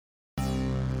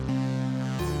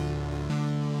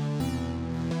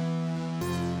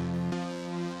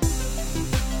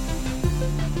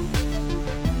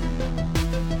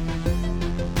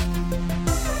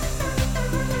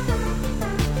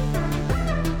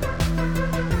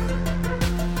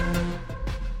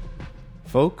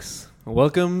Folks,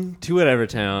 welcome to Whatever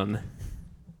Town.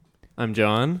 I'm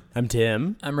John. I'm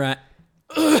Tim. I'm Ryan.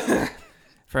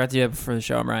 Forgot to do that before the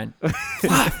show. I'm Ryan.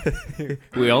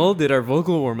 We all did our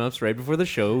vocal warm-ups right before the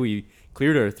show. We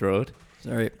cleared our throat,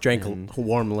 Sorry. Drank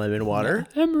warm lemon water.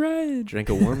 I'm Ryan. drank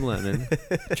a warm lemon.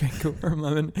 Drank a warm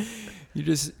lemon. You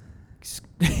just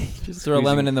throw a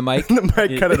lemon in the mic. The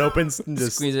mic cut it open and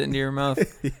just Squeeze it into your mouth.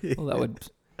 Well, would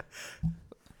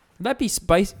that be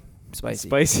spicy? Spicy.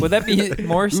 Would that be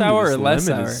more sour Ooh, or less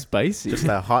lemon sour? is spicy. just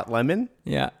a hot lemon.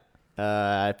 Yeah.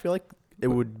 I feel like it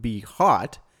would be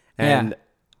hot and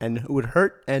it would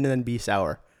hurt and then be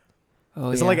sour.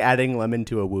 Oh, It's yeah. like adding lemon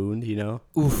to a wound, you know?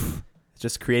 Oof. It's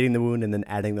just creating the wound and then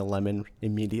adding the lemon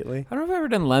immediately. I don't know if I've ever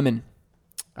done lemon.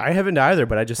 I haven't either,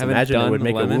 but I just Haven't imagine it done would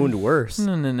make lemon? a wound worse.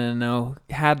 No.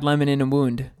 Had lemon in a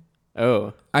wound.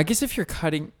 Oh, I guess if you're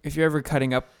ever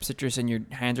cutting up citrus and your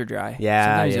hands are dry, Yeah,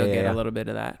 sometimes yeah, you'll get yeah. a little bit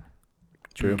of that.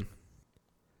 True.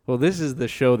 well, this is the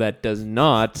show that does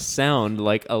not sound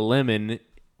like a lemon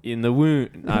in the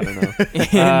wound. I don't know. In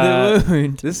the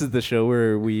wound. This is the show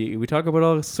where we talk about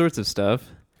all sorts of stuff.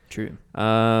 True.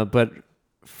 But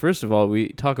first of all, we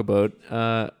talk about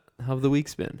how the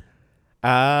week's been.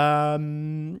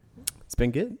 It's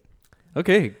been good.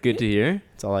 Okay, good to hear.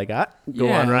 That's all I got. Go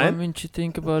on, Ryan. Why don't you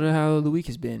think about how the week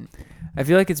has been? I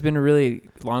feel like it's been a really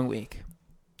long week.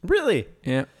 Really?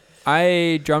 Yeah.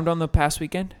 I drummed on the past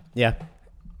weekend, Yeah.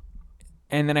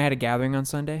 and then I had a gathering on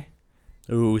Sunday.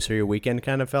 Ooh, so your weekend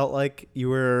kind of felt like you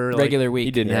were Regular You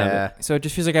week. didn't have it. Yeah. So it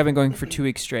just feels like I've been going for 2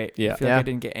 weeks straight. Yeah. I feel Yeah. like I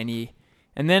didn't get any.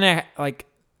 And then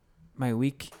my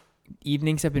week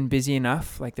evenings have been busy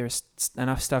enough. Like there's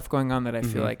enough stuff going on that I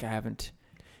feel Mhm. like I haven't.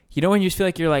 You know when you just feel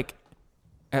like you're like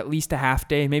at least a half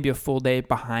day, maybe a full day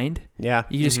behind. Yeah.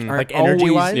 You just Mhm. are Like always,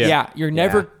 energy-wise? yeah. You're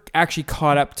never Yeah. actually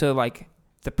caught up to like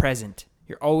the present.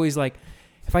 You're always like,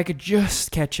 if I could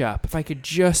just catch up, if I could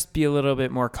just be a little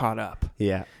bit more caught up.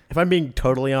 Yeah. If I'm being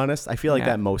totally honest, I feel like Yeah.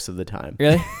 that most of the time.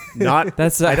 Really? Not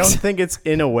That's I don't think it's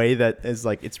in a way that is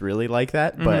like it's really like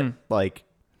that, but Mhm. like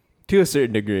To a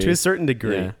certain degree. to a certain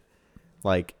degree. Yeah.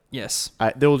 Like Yes.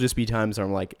 there will just be times where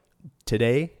I'm like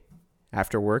today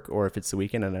after work, or if it's the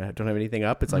weekend and I don't have anything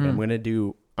up, it's like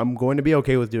Mhm. I'm going to be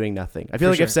okay with doing nothing. I feel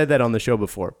For like sure. I've said that on the show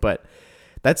before, but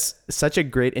that's such a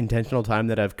great intentional time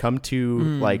that I've come to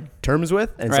like terms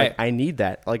with, and it's Right. like I need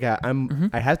that. Like Mhm.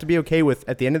 I have to be okay with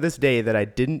at the end of this day that I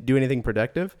didn't do anything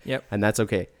productive. Yep. And that's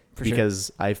okay For sure.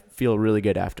 because I feel really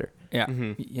good after. Yeah.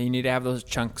 Mhm. You need to have those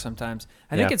chunks sometimes.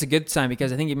 I think Yeah. it's a good sign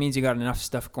because I think it means you got enough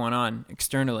stuff going on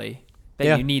externally that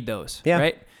Yeah. you need those. Yeah.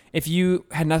 Right? If you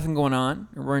had nothing going on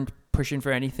or weren't pushing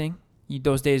for anything,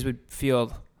 those days would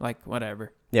feel like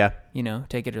whatever. Yeah.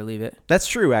 Take it or leave it. That's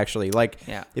true actually. Like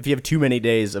Yeah. if you have too many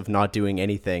days of not doing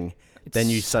anything, then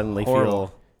you suddenly horrible.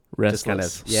 feel just kind of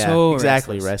Restless. So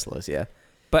exactly restless. restless. Yeah.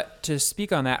 But to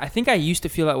speak on that, I think I used to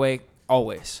feel that way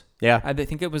always. Yeah. I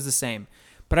think it was the same.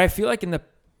 But I feel like in the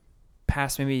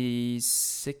past maybe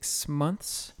 6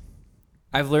 months,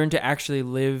 I've learned to actually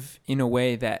live in a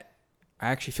way that I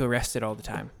actually feel rested all the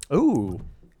time. Ooh.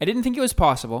 I didn't think it was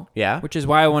possible, Yeah. which is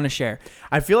why I want to share.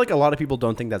 I feel like a lot of people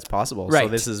don't think that's possible. So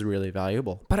Right. this is really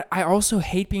valuable. But I also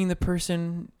hate being the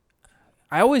person.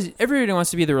 Everybody wants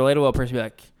to be the relatable person, be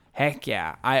like, heck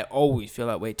yeah, I always feel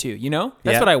that way too. That's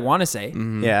Yeah. what I want to say.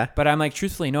 Mhm. Yeah. But I'm like,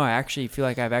 truthfully, no, I actually feel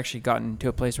like I've actually gotten to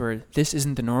a place where this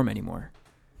isn't the norm anymore.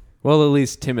 Well, at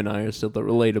least Tim and I are still the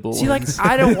relatable See, like, ones.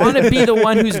 I don't want to be the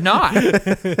one who's not.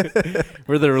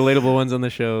 We're the relatable ones on the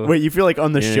show. Wait, you feel like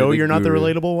on the Yeah, show the you're not the guru.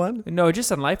 relatable one? No,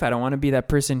 just in life, I don't want to be that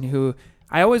person who.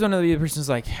 I always want to be the person who's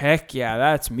like, heck yeah,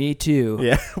 that's me too.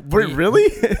 Yeah. Wait, really?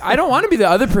 I don't want to be the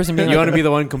other person being You like, want to be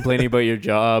the one complaining about your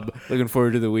job, looking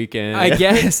forward to the weekend. I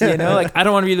guess, like, I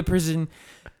don't want to be the person.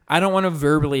 I don't want to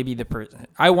verbally be the person.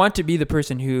 I want to be the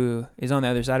person who is on the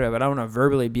other side of it, but I don't want to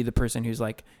verbally be the person who's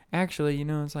like, actually,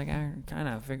 it's like, I kind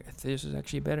of figured this was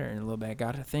actually better in a little bit. I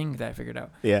got a thing that I figured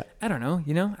out. Yeah. I don't know,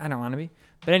 I don't want to be.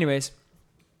 But anyways,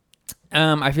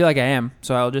 I feel like I am,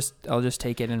 so I'll just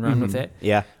take it and run with Mhm. it.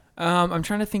 Yeah. I'm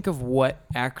trying to think of what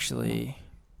actually.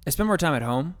 I spend more time at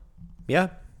home. Yeah.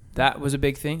 That was a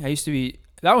big thing.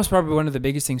 That was probably one of the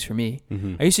biggest things for me.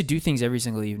 Mm-hmm. I used to do things every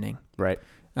single evening. Right.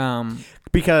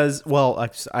 Because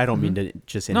I don't mean to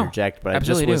just No, interject, but I just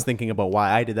absolutely was do. thinking about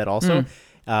why I did that also.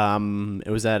 It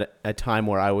was at a time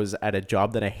where I was at a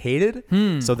job that I hated.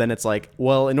 So then it's like,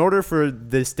 well, in order for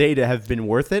this day to have been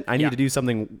worth it, I need Yeah. to do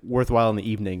something worthwhile in the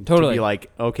evening. Totally. To be like,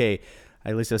 okay, I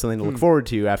at least have something to look forward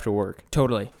to after work.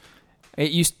 Totally.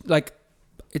 It used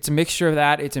it's a mixture of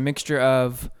that. It's a mixture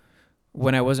of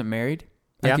when I wasn't married,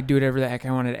 I Yeah. could do whatever the heck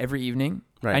I wanted every evening.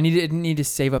 Right. I didn't need to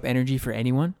save up energy for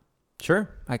anyone. Sure.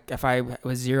 Like if I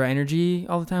was zero energy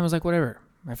all the time, I was like, whatever,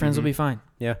 my friends will be fine.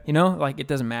 Yeah. You know, like it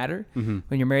doesn't matter. When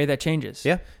you're married, that changes.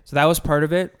 Yeah. So that was part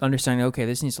of it, understanding, okay,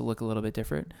 this needs to look a little bit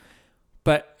different.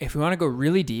 But if we want to go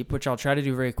really deep, which I'll try to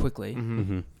do very quickly,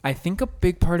 I think a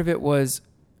big part of it was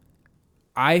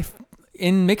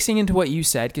in mixing into what you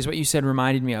said, because what you said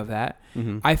reminded me of that.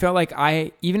 I felt like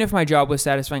even if my job was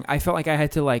satisfying, I felt like I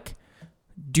had to like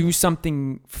do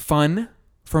something fun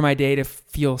for my day to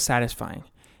feel satisfying.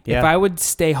 Yeah. If I would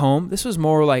stay home, this was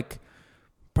more like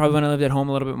probably when I lived at home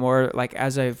a little bit more, like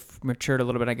as I've matured a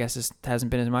little bit, I guess this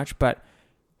hasn't been as much, but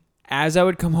as I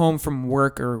would come home from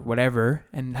work or whatever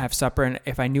and have supper, and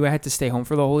if I knew I had to stay home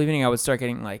for the whole evening, I would start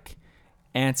getting like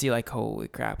antsy, like, holy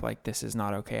crap, like this is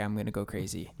not okay. I'm going to go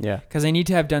crazy. Yeah. Because I need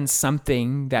to have done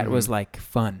something that was like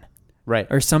fun. Right.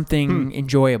 Or something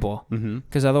enjoyable.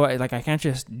 Because otherwise, like I can't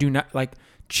just do not like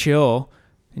chill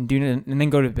and then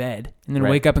go to bed and then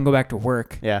wake up and go back to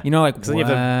work. Yeah. You know, like Because then you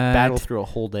have to battle through a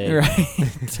whole day. Right.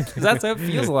 'Cause that's how it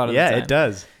feels a lot of the time. Yeah, it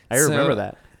does. I remember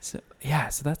that. So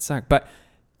that sucked. But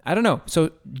I don't know.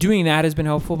 So doing that has been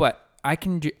helpful, but I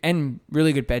can do, and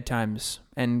really good bedtimes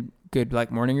and good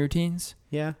like morning routines.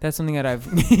 Yeah. That's something that I've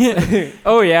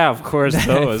Oh yeah, of course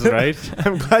those, right?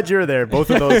 I'm glad you're there. Both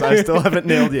of those I still haven't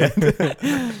nailed yet.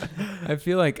 I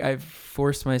feel like I've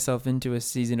forced myself into a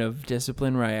season of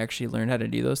discipline where I actually learned how to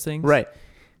do those things. Right.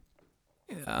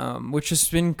 Which has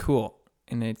been cool.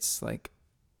 And it's like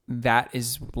that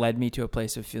is led me to a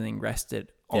place of feeling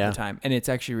rested all the time. And it's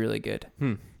actually really good.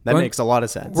 That makes a lot of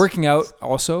sense. Working out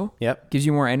also Yep. gives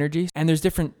you more energy. And there's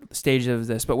different stages of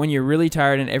this. But when you're really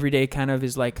tired and every day kind of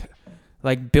is like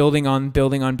building on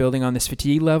this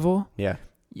fatigue level, Yeah.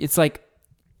 it's like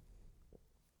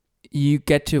you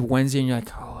get to Wednesday and you're like,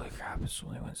 holy crap, it's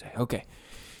only Wednesday. Okay.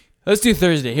 Let's do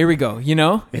Thursday. Here we go. You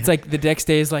know, it's like the next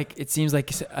day is like, it seems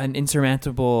like an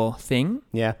insurmountable thing.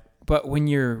 Yeah. But when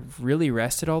you're really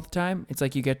rested all the time, it's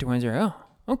like you get to Wednesday, oh,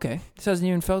 okay. This hasn't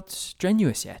even felt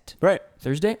strenuous yet. Right.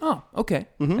 Thursday, oh, okay.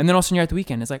 And then all of a sudden you're at the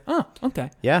weekend. It's like, oh,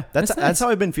 okay. Yeah. That's nice. how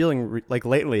I've been feeling like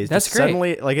lately. It's That's just great.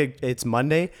 Suddenly, like it's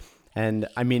Monday, and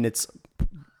I mean it's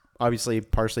obviously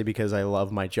partially because I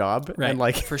love my job, Right. and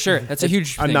like For sure. That's a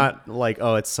huge thing. I'm not like,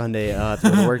 oh, it's Sunday, I have to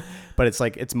go to work, but it's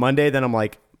like it's Monday. Then I'm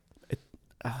like,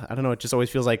 I don't know. It just always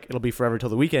feels like it'll be forever till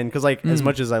the weekend. Because like as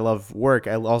much as I love work,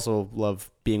 I also love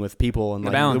being with people and The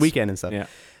like balance. the weekend and stuff. Yeah.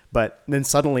 But then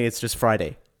suddenly it's just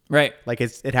Friday. Right. Like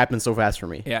it happens so fast for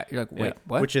me. Yeah. You're like, wait, Yeah.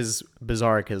 what? Which is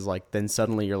bizarre because like then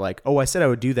suddenly you're like, oh, I said I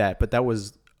would do that, but that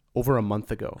was over a month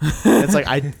ago. It's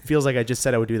like feels like I just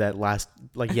said I would do that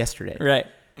yesterday. Right.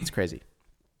 It's crazy.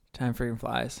 Time freaking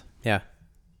flies. Yeah.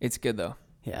 It's good though.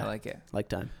 Yeah. I like it. Like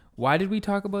time. Why did we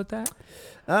talk about that?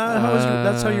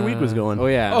 That's how your week was going. Oh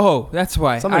yeah. Oh, that's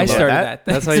why Something I about started that.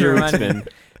 that. That's how Thanks your for week's reminding me.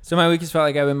 been. So my week has felt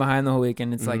like I've been behind the whole week,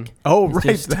 and it's like Oh, it's right.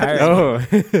 just tiring. Oh.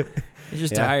 It's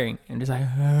just Yeah. tiring. I'm just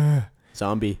like,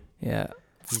 Zombie yeah,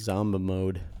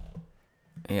 mode.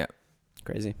 yeah.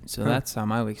 Crazy. So that's how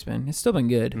my week's been. It's still been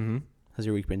good. Mm-hmm. How's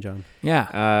your week been, John?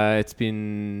 Yeah. It's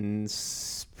been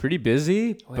pretty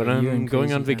busy, Oh, but yeah, you're I'm in going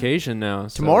crazy on time. vacation now.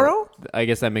 So Tomorrow? I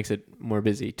guess that makes it more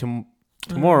busy.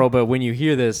 Tomorrow, but when you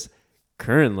hear this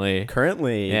currently,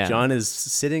 Currently, Yeah. John is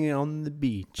sitting on the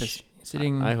beach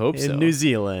Sitting. I hope in so. New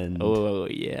Zealand. Oh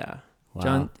yeah. Wow.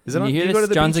 John. Is it when on? you hear do you go to this,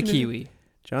 the John's a beach in New- Kiwi.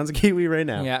 John's a Kiwi right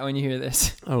now. Yeah. When you hear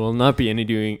this, I will not be any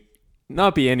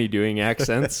doing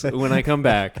accents when I come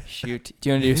back. shoot. Do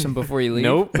you want to do some before you leave?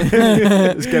 Nope.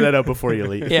 Just get that out before you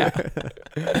leave. Yeah.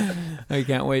 I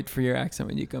can't wait for your accent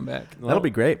when you come back. That'll be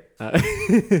great. That's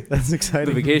The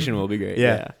exciting. vacation will be great.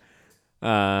 Yeah.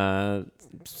 Yeah.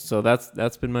 So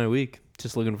that's been my week.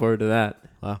 Just looking forward to that.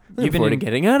 Wow. Looking forward to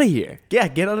getting out of here. Yeah,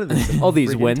 get out of this. All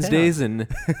these friggin' Wednesdays and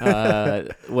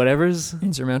whatever's.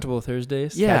 Insurmountable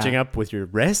Thursdays. Yeah. Catching up with your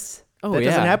rest. Oh, that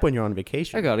doesn't yeah. happen when you're on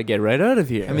vacation. I gotta get right out of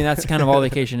here. I mean, that's kind of all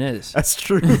vacation is. That's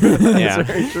true. Yeah. That's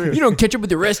very true. You don't catch up with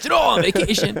the rest at all on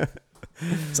vacation.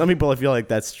 Some people, I feel like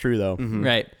that's true though. Mhm.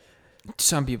 Right.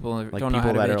 Some people Like don't know how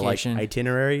people to that vacation. are like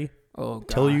itinerary oh,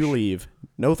 till you gosh. leave.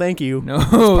 No, thank you. No, Let's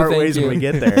part thank ways you. when we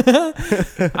get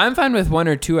there. I'm fine with 1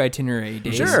 or 2 itinerary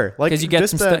days. Sure, like because you get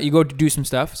just some stuff. You go to do some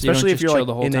stuff, so Especially you if don't just you're chill like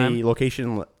the whole in time. a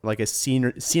location like a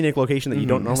scenic location that you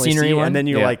don't Mhm. normally Scenery see, one? and then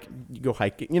you're Yeah. like you go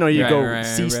hiking. You know, you Right, go right,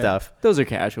 see right. stuff, Those are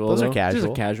casual. Those are though. Just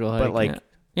casual, a casual hike. but like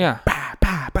Yeah, bah,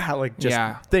 bah, bah, like just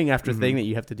Yeah. thing after thing that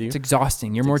you have to do. it's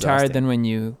exhausting. You're It's more tired exhausting. than when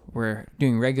you were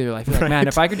doing regular life. You're like, Right. man,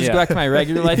 if I could just go Yeah. back to my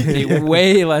regular life, it'd be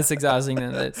way less exhausting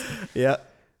than this. Yeah,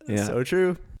 Yeah. so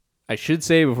true. I should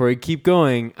say before we keep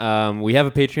going, we have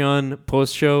a Patreon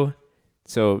post show,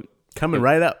 so Coming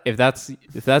right up. if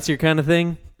that's your kind of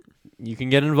thing, you can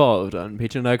get involved on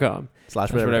Patreon.com, Slash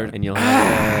That's whatever. whatever. and you'll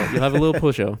have a little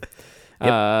post show.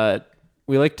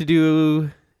 We like to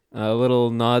do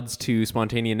little nods to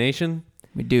Spontanea Nation.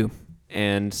 We do.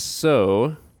 And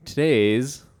so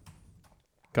today's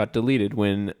got deleted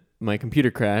when my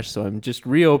computer crashed, so I'm just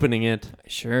reopening it.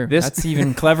 Sure. This- That's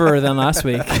even cleverer than last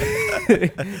week.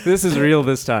 This is real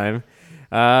this time.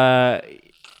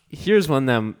 Here's one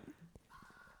that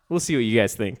we'll see what you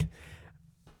guys think.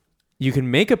 You can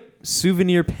make a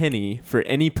souvenir penny for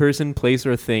any person, place,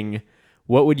 or thing.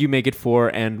 What would you make it for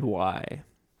and why?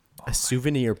 A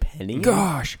souvenir penny?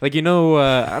 Gosh. Like, I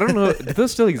don't know. Do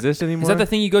those still exist anymore? Is that the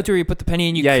thing you go to where you put the penny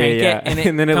and you Yeah, crank yeah. it and,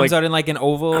 And then it, comes like, out in like an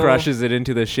oval? crushes it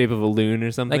into the shape of a loon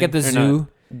or something? Like at the Or zoo? not?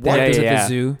 That Yeah, is yeah, at yeah. the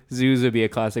zoo? Zoos would be a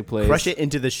classic place. Crush it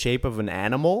into the shape of an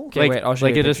animal? Okay, wait, I'll show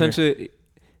you a it picture. essentially,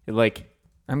 it like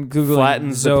I'm Googling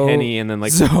flattens the penny and then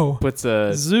like puts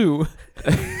a zoo.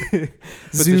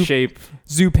 puts zoo. a shape.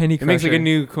 Zoo penny It crusher. makes like a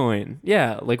new coin.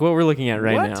 Yeah, like what we're looking at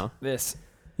right What? now. This.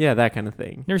 Yeah, that kind of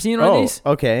thing. Never seen one of these?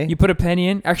 okay. You put a penny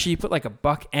in. Actually, you put like a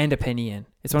buck and a penny in.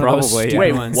 It's one of Probably, those yeah. stupid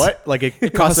Wait, ones. what? Like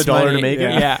it costs $1 to make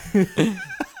it? Yeah.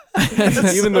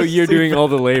 Even though you're doing all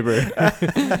the labor.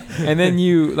 And then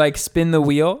you like spin the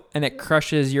wheel and it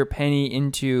crushes your penny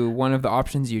into one of the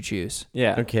options you choose.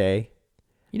 Yeah. Okay.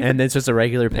 You never- And it's just a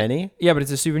regular penny Yeah, but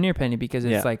it's a souvenir penny because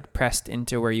it's Yeah. like pressed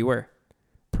into where you were.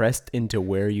 pressed into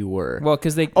where you were. Well,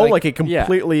 because they like it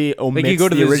completely omits you go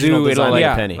to the the original zoo, it'll design of like- the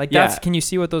yeah, penny. like Yeah. that's. Can you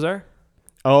see what those are?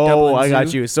 Oh, Dublin I got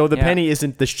Zoo? you. So the Yeah. penny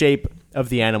isn't the shape of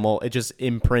the animal; it just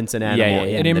imprints an animal. yeah,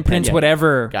 yeah. in It the imprints penny.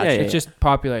 whatever. Gotcha. Yeah, It's just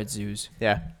popular at zoos.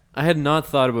 Yeah. I had not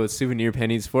thought about souvenir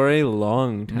pennies for a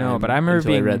long time. No, but I remember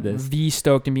until being read this.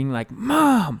 stoked and being like,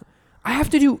 "Mom, I have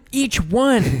to do each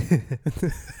one."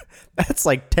 That's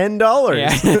like $10. Yeah.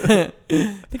 Think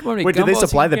about how many Wait, do they gumballs you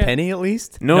supply can the get. penny at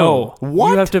least? No.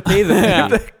 What? You have to pay the Yeah.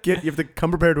 penny. You have to come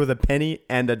prepared with a penny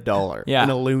and $1. Yeah. And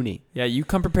a loony. Yeah, you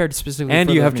come prepared specifically, And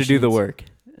for you those have to do the machines. work.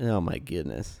 Oh my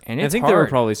goodness. And I it's think hard. there were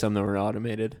probably some that were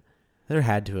automated. There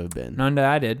had to have been. None that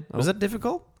I did. Was that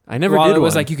difficult? I never well, did it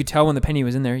was one. like you could tell when the penny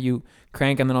was in there. You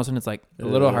crank, and then all of a sudden it's like a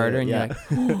little harder, and yeah.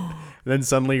 you're like, Then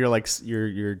suddenly you're like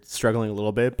you're struggling a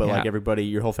little bit, but like Yeah. everybody,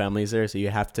 your whole family's there, so you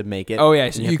have to make it. "Oh yeah."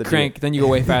 and So have you to do crank, it. then you go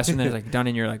way faster, and then it's like done,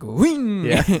 and you're like, "Wing!"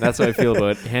 Yeah. That's how I feel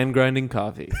about hand grinding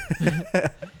coffee.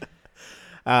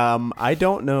 I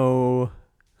don't know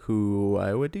who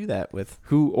I would do that with.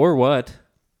 Who or what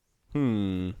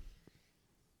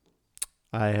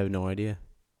I have no idea.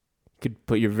 could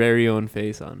put your very own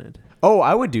face on it? Oh,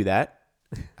 I would do that.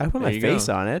 I put There my you face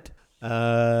go. on it.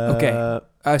 Okay.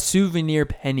 A souvenir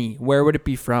penny. Where would it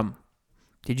be from?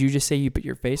 Did you just say you put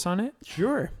your face on it?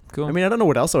 Sure. Cool. I mean, I don't know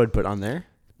what else I would put on there.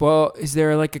 Well, is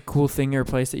there like a cool thing or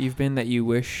place that you've been that you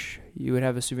wish you would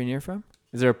have a souvenir from?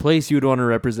 Is there a place you would want to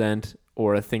represent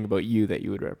or a thing about you that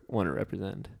you would want to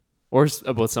represent? Or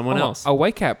about someone else? A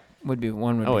white cap would be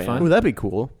one. Would Oh, be yeah. fun. Oh, that'd be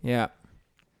cool. Yeah.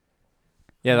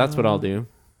 Yeah, that's what I'll do.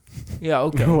 Yeah.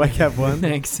 Okay. White cap one.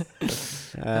 Thanks.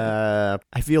 I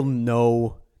feel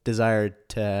no desire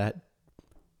to.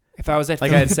 If I was at Like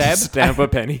Phil I and Seb, Stamp a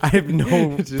penny. I have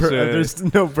no. Just,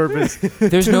 there's no purpose.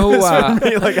 there's no.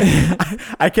 Like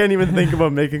I can't even think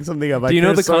about making something up. Do you know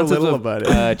care the so concept little of about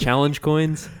it? challenge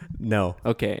coins? No.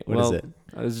 Okay. What well, is it?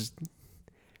 I was just,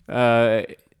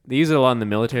 they use it a lot in the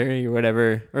military or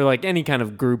whatever, or like any kind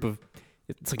of group of,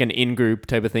 it's like an in-group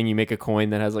type of thing. You make a coin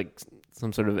that has like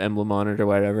some sort of emblem on it or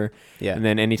whatever. Yeah. And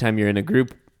then anytime you're in a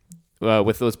group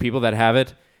with those people that have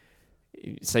it,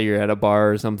 say you're at a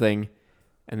bar or something,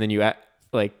 and then you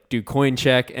like do coin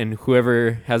check, and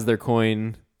whoever has their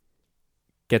coin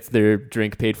gets their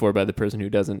drink paid for by the person who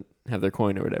doesn't have their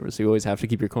coin or whatever. So you always have to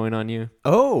keep your coin on you.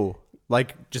 Oh,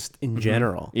 like just in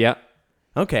general. Yeah.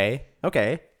 Okay.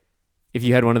 If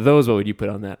you had one of those, what would you put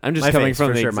on that? I'm just My coming face, from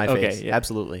for the sure. My okay, face. yeah.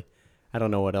 Absolutely. I don't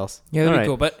know what else. Yeah, that'd All be right.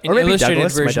 cool. But Or an maybe illustrated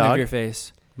Douglas, my version of dog. your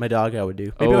face. My dog, I would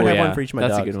do. Maybe Oh, I would have yeah. one for each of my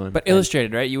That's dogs. a good one. But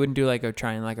illustrated, right? You wouldn't do like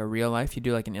a real life. You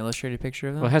do like an illustrated picture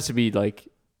of them. Well, it has to be like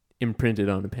imprinted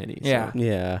on a penny. so- Yeah.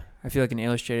 Yeah, I feel like an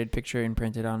illustrated picture and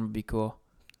printed on would be cool.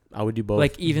 I would do both.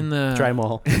 Like even the Try them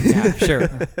all. Yeah, sure.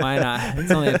 Why not?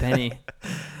 It's only a penny.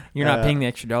 You're not Uh, paying the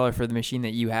extra $1 for the machine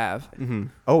that you have. Mhm.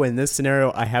 Oh, in this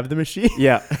scenario, I have the machine.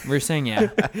 Yeah. We're saying yeah.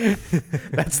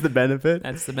 That's the benefit.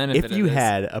 That's the benefit. If you of this.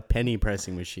 had a penny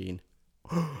pressing machine,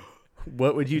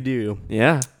 what would you do?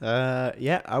 Yeah.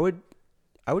 Yeah, I would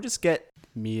just get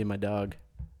me and my dog.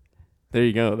 There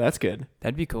you go. That's good.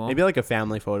 That'd be cool. Maybe like a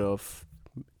family photo of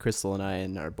Crystal and I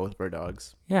and both of our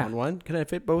dogs. Yeah. On one? Can I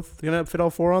fit both? Can I fit all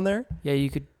four on there? Yeah, you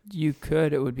could. You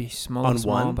could. It would be small On and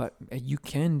small, one? but you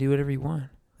can do whatever you want.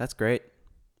 That's great.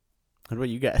 What about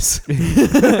you guys?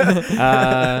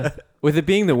 With it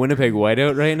being the Winnipeg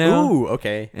Whiteout right now, Ooh,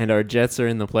 okay. and our Jets are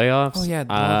in the playoffs. Oh, yeah,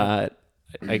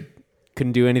 I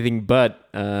couldn't do anything but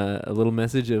a little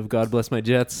message of God bless my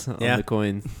Jets on Yeah. the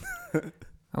coins.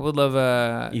 I would love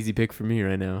a Easy pick for me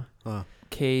right now.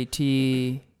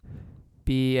 KTBFH.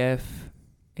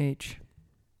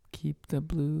 Keep the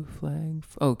blue flag.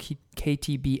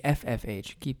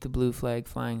 KTBFFH. Keep the blue flag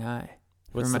flying high.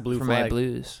 What's for the my, blue for flag? my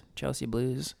Blues, Chelsea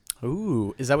Blues.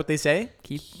 Ooh, is that what they say?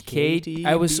 Keep KT.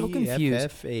 I was so confused.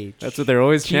 KTBFFH. That's what they're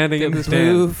always Keep chanting the in the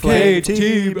blue stand. flag.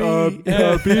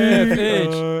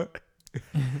 KTBFFH.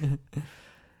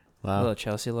 Wow, Little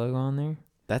Chelsea logo on there.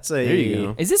 that's a. There you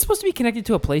go. Is this supposed to be connected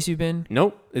to a place you've been?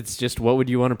 Nope. It's just what would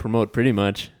you want to promote, pretty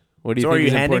much. What do you So think are you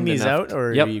is handing important these enough? out,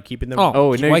 or Yep. are you keeping them? Oh.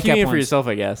 Oh, no, you're White Cap keeping it for ones. yourself,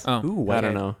 I guess. Oh, Ooh, I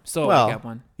don't know. still Well, a Cap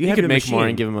one You have could the make more machine.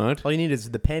 and give them out. All you need is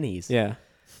the pennies. Yeah.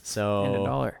 So and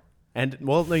 $1. And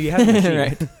well, no, you have the machine.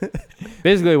 Right.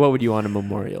 Basically, what would you want to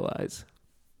memorialize?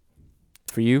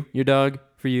 For you, your dog,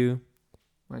 for you,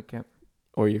 White Cap.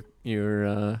 or your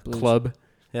Blues. club?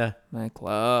 Yeah, My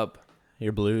club.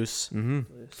 your Blues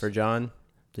Mm-hmm. for John,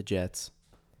 the Jets.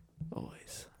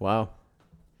 Always. Wow,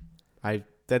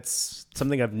 that's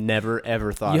something I've never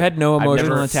ever thought. You had no I've emotional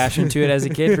never- attachment to it as a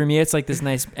kid. For me, it's like this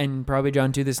nice, and probably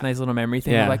John too, this nice little memory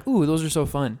thing. Yeah. Of like, ooh, those are so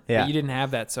fun. Yeah. But you didn't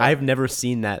have that. So I've never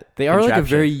seen that. They are like a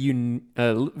contraption.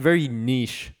 very very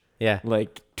niche, Yeah.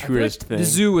 like I feel tourist like thing. the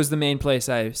zoo was the main place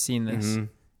I've seen this. Mhm.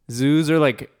 Zoos are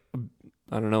like,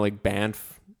 I don't know, like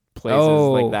Banff places,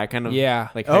 Oh, like that kind of, yeah.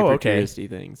 like Oh, hyper okay. touristy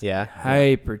things. Yeah.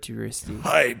 Hyper touristy.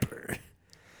 Hyper.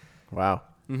 Wow.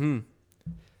 Mm-hmm.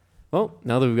 Well,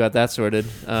 now that we've got that sorted,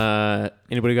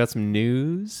 anybody got some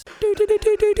news?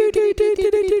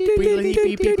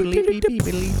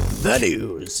 The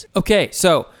news. Okay,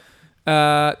 so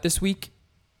this week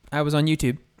I was on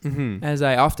YouTube, Mm-hmm. as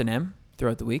I often am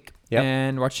throughout the week, Yep.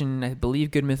 and watching, I believe,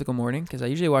 Good Mythical Morning, because I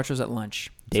usually watch those at lunch.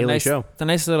 It's a Daily nice, show. It's a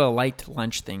nice little light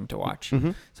lunch thing to watch.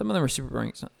 Mm-hmm. Some of them are super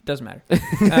boring. So it doesn't matter.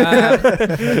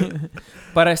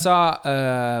 But I saw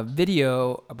a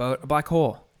video about a black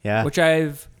hole, Yeah. which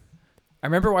I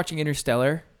remember watching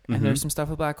Interstellar, and Mhm. there's some stuff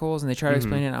with black holes, and they try to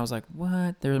explain it, and I was like,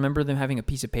 what? I remember them having a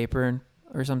piece of paper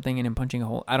or something and him punching a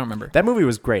hole. I don't remember. That movie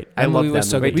was great. I That movie loved that was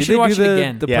so movie. good. We did should they watch do it the,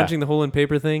 again. the Yeah. punching the hole in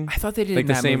paper thing? I thought they did Like in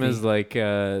the that same movie. as like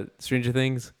Stranger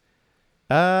Things?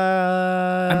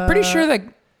 I'm pretty sure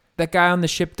that guy on the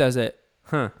ship does it.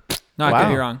 Huh. No, I could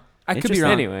be Wow. wrong. I could be Interesting.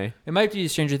 wrong. Anyway. It might be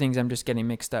Stranger Things. I'm just getting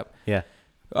mixed up. Yeah.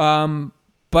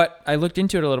 But I looked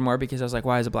into it a little more because I was like,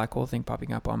 why is a black hole thing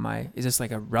popping up on my... Is this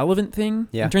like a relevant thing?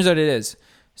 Yeah. It turns out it is.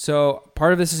 So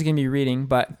part of this is going to be reading,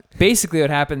 but basically what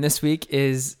happened this week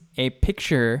is a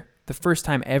picture, the first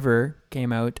time ever,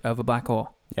 came out of a black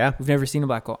hole. Yeah. We've never seen a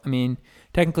black hole. I mean,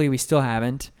 technically we still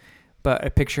haven't, but a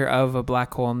picture of a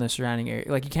black hole in the surrounding area.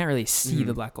 Like, you can't really see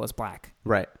the black hole. It's black,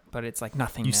 Right. but it's like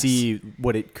nothing. You see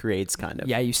what it creates, kind of.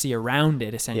 Yeah, you see around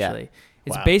it, essentially.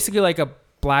 It's Wow. basically like a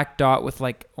black dot with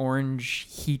like orange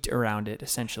heat around it,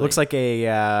 essentially. Looks like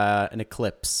an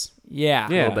eclipse. Yeah.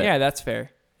 Yeah. A little bit. Yeah, that's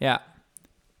fair. Yeah.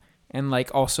 And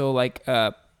like also like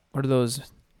what are those,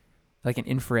 like an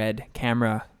infrared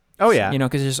camera, Oh yeah. you know,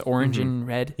 because it's just orange and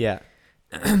red. Yeah.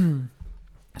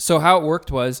 So how it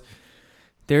worked was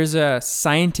there's a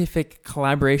scientific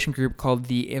collaboration group called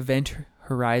the Event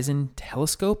Horizon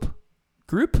Telescope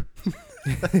Group.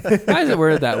 Why is it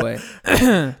worded that way?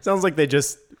 Sounds like they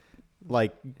just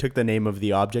like took the name of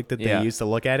the object that they Yeah. used to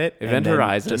look at it. Event and then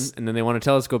Horizon, just- and then they want a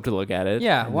telescope to look at it.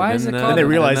 Yeah, and why is then, it uh, called Then they and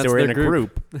realized they that's were in their a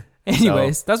group.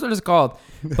 Anyways, that's what it's called.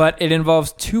 But it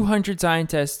involves 200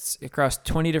 scientists across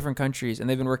 20 different countries, and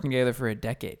they've been working together for a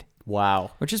decade,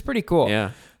 Wow. which is pretty cool.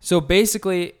 Yeah. So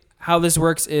basically, how this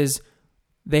works is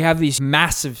they have these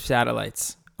massive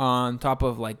satellites on top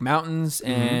of like mountains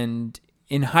and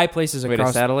in high places Wait, a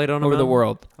across satellite on a over the mountain?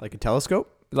 world. Like a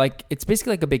telescope? Like, it's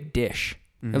basically like a big dish.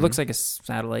 Mhm. It looks like a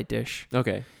satellite dish,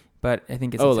 Okay. but I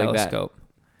think it's Oh, a like that. telescope.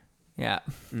 Yeah.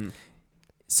 Mm.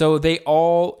 So they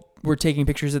all were taking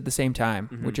pictures at the same time,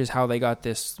 Mhm. which is how they got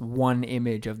this one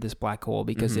image of this black hole,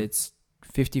 because Mhm. it's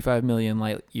 55 million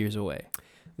light years away.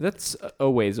 That's a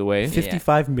ways away.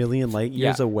 55 million light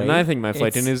years Yeah. away. And I think my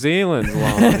flight to It's- New Zealand's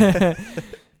long.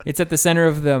 It's at the center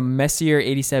of the Messier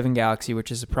 87 galaxy,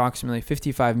 which is approximately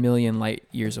 55 million light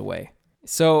years away.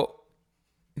 So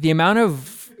the amount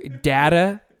of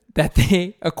data that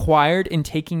they acquired in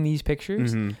taking these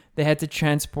pictures, Mhm. they had to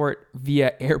transport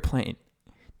via airplane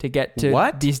to get to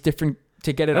What? these different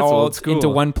to get it That's all old school. into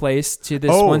one place to this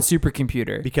Oh. one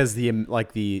supercomputer. Because the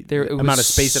There- it amount was of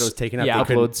space that it was taking up. yeah. they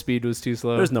couldn't- Upload speed was too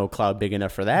slow. There's no cloud big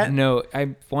enough for that. No,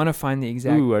 I want to find the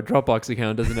exact. Ooh, our Dropbox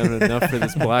account doesn't have enough for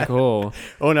this black hole.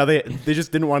 Oh no, they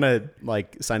just didn't want to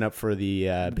like sign up for the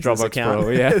business Dropbox account. Pro,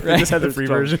 yeah. They just had the free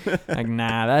Drop- version. Like,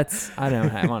 nah, I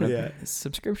don't want Yeah.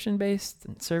 subscription based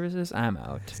services. I'm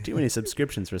out. There's too many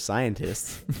subscriptions for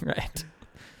scientists. Right.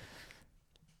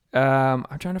 I'm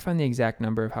trying to find the exact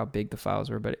number of how big the files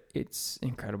were, but it's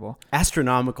incredible.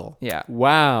 Astronomical. Yeah.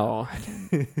 Wow.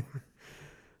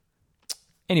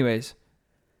 Anyways,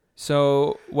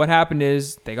 so what happened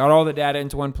is they got all the data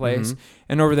into one place,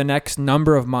 and over the next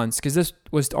number of months, because this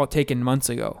was all taken months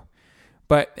ago,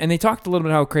 and they talked a little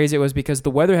bit how crazy it was because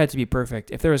the weather had to be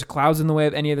perfect. If there was clouds in the way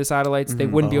of any of the satellites, they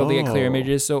wouldn't be able to get clear Oh.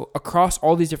 images. So across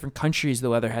all these different countries, the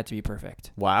weather had to be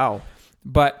perfect. Wow.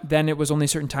 But then it was only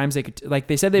certain times they could, like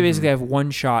they said, they basically have one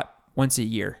shot once a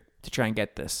year to try and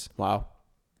get this. Wow.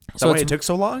 Is So that why it's- it took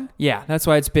so long? Yeah, that's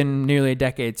why it's been nearly a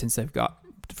decade since they've got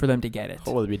for them to get it.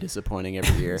 Oh, it'd be disappointing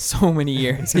every year. So many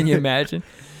years, can you imagine?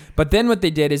 But then what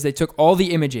they did is they took all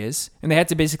the images and they had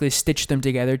to basically stitch them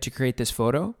together to create this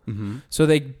photo. So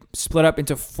they split up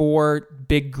into 4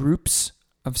 big groups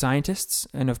of scientists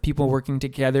and of people working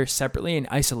together separately in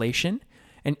isolation.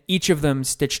 And each of them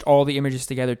stitched all the images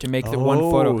together to make the one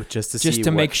photo, just to see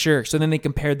make sure. So then they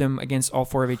compared them against all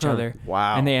 4 of each other.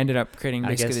 Wow. And they ended up creating I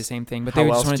basically guess the same thing. But How they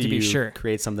else just wanted do to be you sure.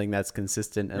 create something that's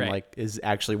consistent and Right. like is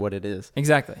actually what it is?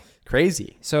 Exactly.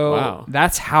 Crazy. So Wow.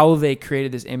 that's how they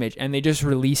created this image. And they just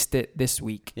released it this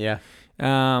week. Yeah.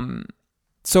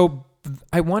 So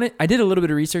I did a little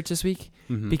bit of research this week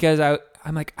because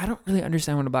I'm like, I don't really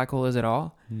understand what a black hole is at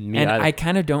all. Me and either. I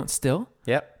kind of don't still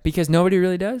Yep. because nobody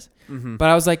really does. But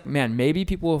I was like, man, maybe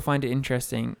people will find it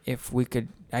interesting if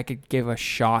I could give a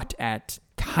shot at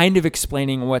kind of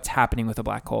explaining what's happening with a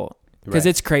black hole because Right.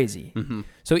 it's crazy.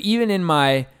 So even in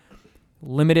my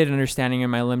limited understanding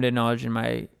and my limited knowledge and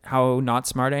my how not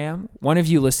smart I am, one of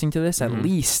you listening to this at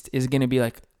least is going to be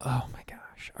like, oh my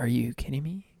gosh, are you kidding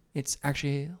me? It's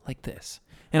actually like this.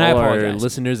 And I All our apologize.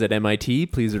 listeners at MIT,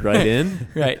 please write in.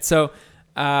 Right. So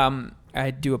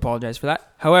I do apologize for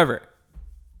that. However,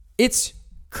 it's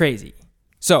crazy.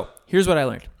 So here's what I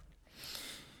learned.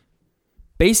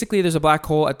 Basically, there's a black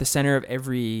hole at the center of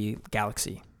every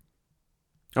galaxy.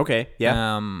 Okay. Yeah.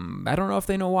 I don't know if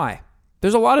they know why.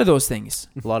 There's a lot of those things.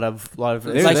 a lot of.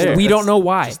 They're Like there. we don't know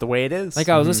why. Just the way it is. Like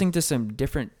I was listening to some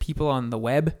different people on the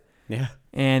web, Yeah.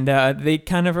 and they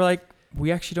kind of were like,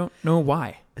 we actually don't know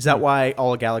why. Is that why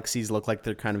all galaxies look like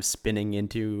they're kind of spinning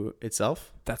into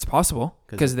itself? That's possible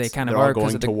because they kind of they're all are because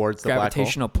going of the towards the black hole?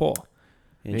 gravitational pull.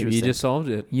 Maybe you Interesting. just solved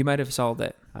it. You might have solved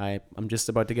it. I'm just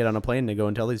about to get on a plane to go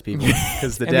and tell these people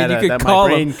because the And then you data could that call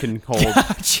my brain can hold,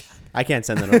 I can't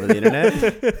send that over the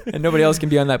internet. And nobody else can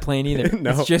be on that plane either.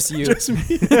 No, It's just you. Just me.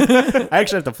 I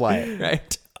actually have to fly it.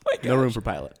 Right. No room for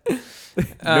pilot.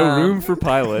 No room for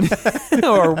pilot.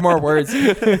 or more words.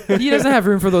 He doesn't have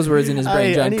room for those words in his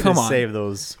brain, I John. need Come to on. save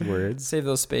those words. Save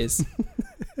those space.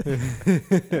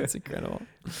 That's incredible.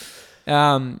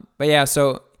 But yeah,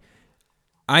 so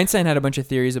Einstein had a bunch of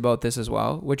theories about this as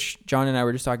well, which John and I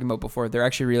were just talking about before. They're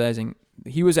actually realizing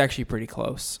he was actually pretty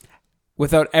close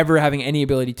without ever having any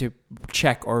ability to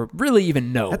check or really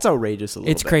even know. That's outrageous a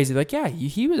little It's bit. crazy. Like, yeah,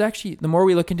 he was actually, the more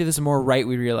we look into this, the more right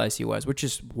we realize he was, which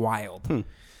is wild.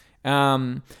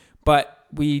 But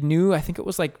we knew, I think it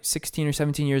was like 16 or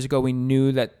 17 years ago, we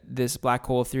knew that this black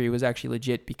hole theory was actually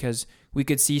legit because we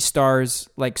could see stars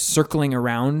like circling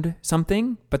around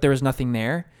something, but there was nothing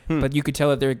there. But you could tell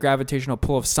that their gravitational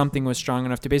pull of something was strong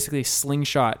enough to basically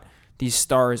slingshot these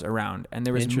stars around, and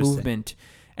there was Interesting. movement.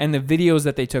 And the videos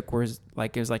that they took were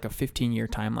like, it was like a 15-year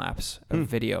time lapse of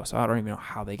video. So I don't even know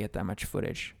how they get that much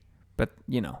footage. But,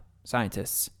 you know,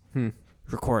 scientists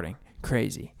recording.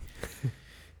 Crazy.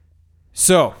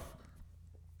 So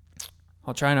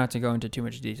I'll try not to go into too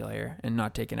much detail here and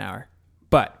not take an hour.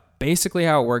 But basically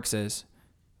how it works is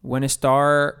when a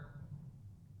star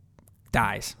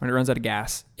dies, when it runs out of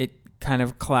gas, it kind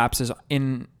of collapses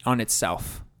in on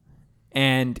itself.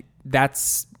 And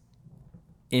that's,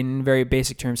 in very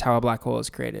basic terms, how a black hole is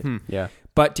created. Yeah.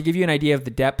 But to give you an idea of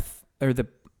the depth or the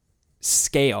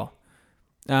scale,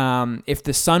 if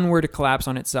the sun were to collapse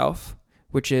on itself,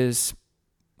 which is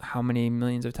how many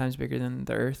millions of times bigger than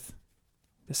the Earth?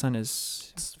 The sun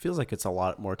is It feels like it's a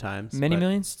lot more times. many but-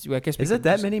 millions. I guess we Is it could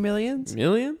that just- many millions?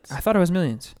 Millions? I thought it was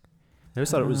millions. I always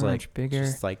thought it was How like much bigger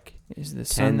just like is the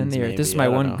sun than tens, the Earth. This is maybe. my I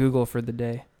don't one know. Google for the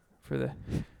day.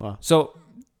 Wow. So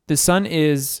the sun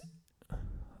is a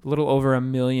little over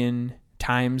 1 million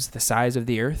times the size of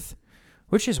the Earth,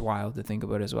 which is wild to think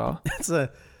about as well. that's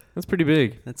That's pretty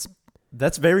big.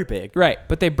 That's very big. Right,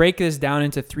 but they break this down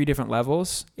into 3 different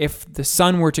levels. If the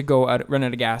sun were to run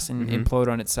out of gas and implode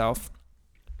on itself,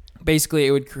 basically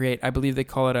it would create, I believe they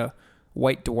call it a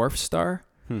white dwarf star,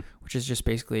 which is just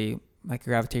basically like a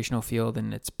gravitational field,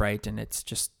 and it's bright and it's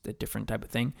just a different type of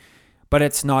thing. But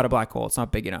it's not a black hole. It's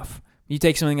not big enough. You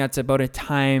take something that's about a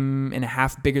time and a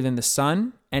half bigger than the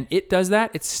sun, and it does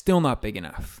that, it's still not big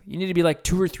enough. You need to be like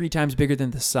 2 or 3 times bigger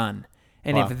than the sun.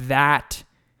 And if that,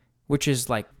 which is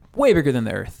like way bigger than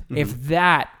the Earth, if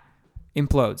that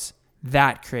implodes,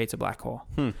 that creates a black hole.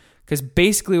 Because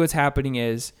basically what's happening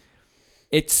is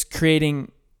it's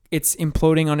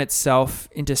imploding on itself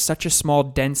into such a small,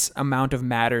 dense amount of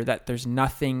matter that there's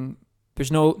nothing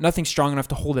strong enough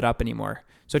to hold it up anymore.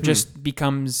 So it just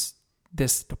becomes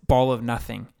this ball of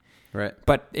nothing. Right.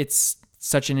 But it's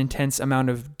such an intense amount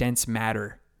of dense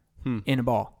matter in a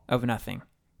ball of nothing.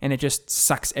 And it just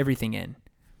sucks everything in.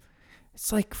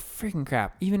 It's like freaking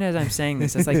crap. Even as I'm saying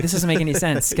this, it's like, this doesn't make any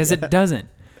sense because it doesn't.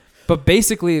 But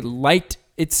basically, light,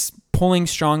 it's pulling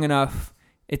strong enough,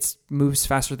 it moves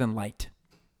faster than light.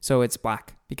 So it's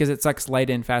black because it sucks light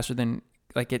in faster than,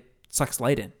 like, it sucks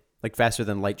light in. Like faster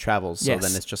than light travels. So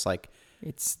then it's just like,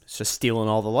 it's just stealing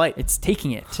all the light. It's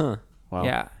taking it. Huh. Wow.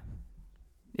 Yeah.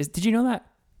 Did you know that?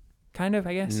 Kind of,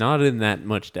 I guess. Not in that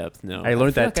much depth, no. I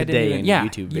learned that today in a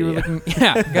YouTube video. You were looking,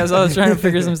 because I was trying to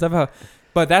figure some stuff out.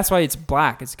 But that's why it's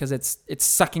black. It's because it's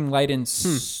sucking light in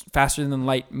faster than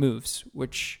light moves,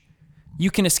 which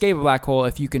you can escape a black hole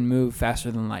if you can move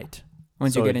faster than light.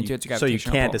 Once you get into its gravitational pull. So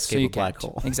you can't pull. escape a black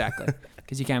hole. Exactly.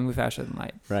 Because you can't move faster than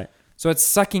light. Right. So it's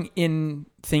sucking in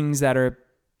things that are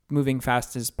moving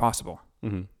fast as possible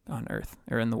on Earth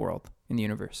or in the world, in the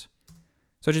universe.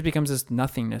 So it just becomes this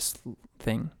nothingness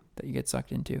thing that you get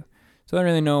sucked into. So I don't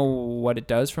really know what it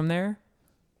does from there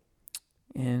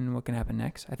and what can happen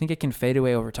next. I think it can fade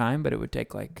away over time, but it would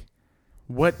take like...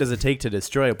 What does it take to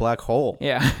destroy a black hole?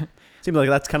 Yeah. Seems like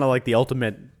that's kind of like the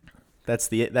ultimate...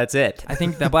 That's it. I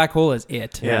think that black hole is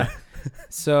it. Yeah.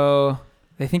 So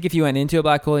I think if you went into a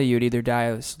black hole, you would either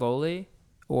die slowly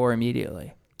or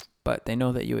immediately. But they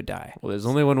know that you would die. Well, there's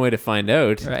only one way to find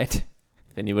out. Right.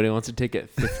 If anybody wants to take a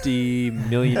 50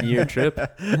 million year trip.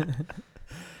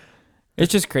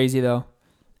 It's just crazy, though.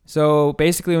 So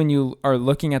basically, when you are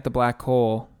looking at the black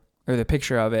hole, or the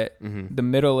picture of it, the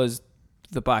middle is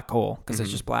the black hole, because it's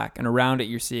just black. And around it,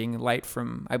 you're seeing light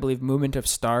from, I believe, movement of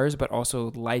stars, but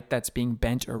also light that's being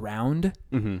bent around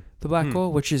the black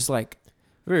hole, which is like...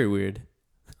 Very weird.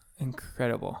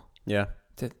 Incredible. Yeah.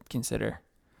 To consider.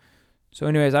 So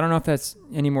anyways, I don't know if that's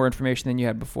any more information than you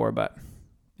had before, but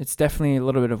it's definitely a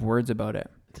little bit of words about it.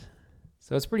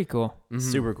 So it's pretty cool.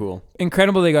 Super cool.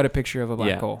 Incredible they got a picture of a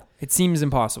black hole. It seems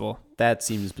impossible. That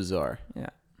seems bizarre. Yeah.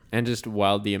 And just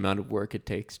wild the amount of work it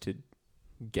takes to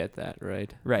get that,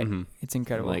 right? Right. It's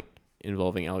incredible. Like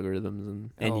involving algorithms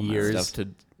and years stuff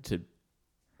to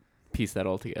piece that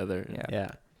all together.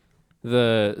 Yeah.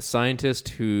 The scientist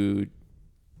who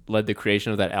led the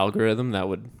creation of that algorithm that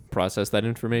would process that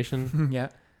information,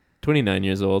 29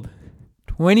 years old.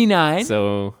 29?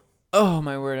 So... Oh,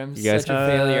 my word. I'm you guys such a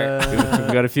failure.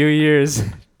 We've got a few years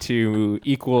to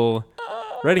equal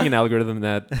writing an algorithm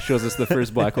that shows us the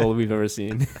first black hole we've ever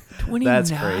seen. 29?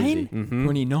 That's crazy.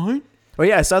 29? Oh,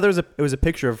 yeah. I saw it was a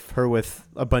picture of her with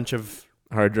a bunch of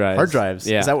hard drives.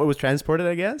 Yeah. Is that what was transported,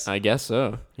 I guess? I guess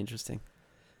so. Interesting.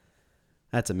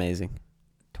 That's amazing.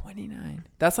 29.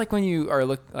 That's like when you are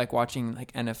watching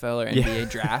like NFL or NBA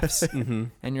drafts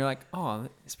and you're like, oh,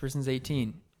 this person's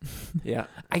 18. Yeah.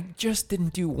 I just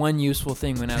didn't do one useful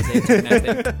thing when I was 18, I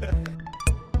think.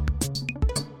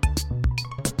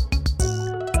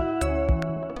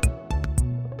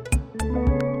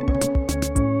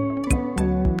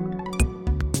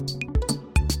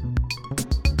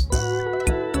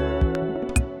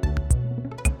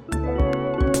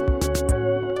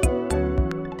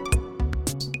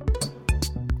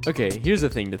 Okay, here's a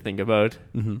thing to think about.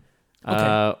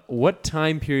 What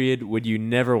time period would you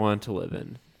never want to live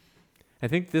in? I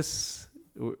think this...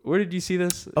 Where did you see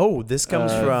this? Oh, this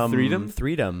comes from...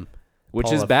 Freedom.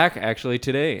 Which is back, actually,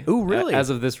 today. Oh, really?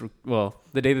 As of this... Well,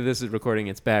 the day that this is recording,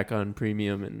 it's back on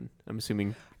premium, and I'm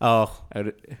assuming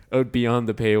out beyond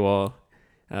the paywall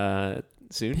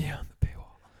soon. Beyond the paywall.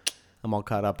 I'm all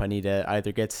caught up. I need to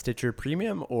either get Stitcher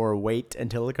Premium or wait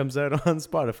until it comes out on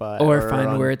Spotify. Or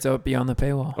find where it's out beyond the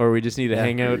paywall. Or we just need to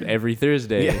hang out every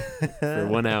Thursday for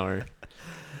 1 hour.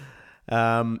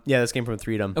 This came from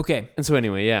Freedom. Okay. And so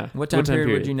anyway, What time period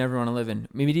would you never want to live in?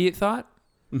 Immediate thought?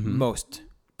 Most.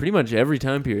 Pretty much every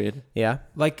time period. Yeah.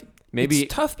 Like, maybe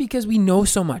it's tough because we know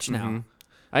so much now.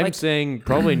 I'm saying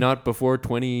probably not before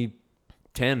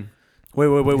 2010. Wait.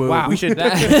 Wow. We should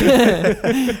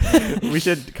That- we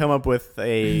should come up with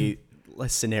a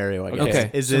scenario. I guess.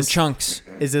 okay. Is Some this chunks?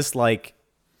 is this like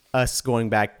us going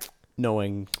back,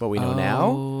 knowing what we know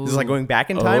now? Is it like going back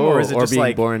in Oh, time, or is it just being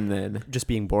like born then? just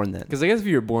being born then? Because I guess if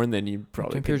you were born then, you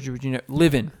probably Time could. period would you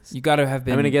live in? You got to have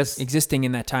been I guess existing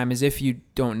in that time as if you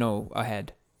don't know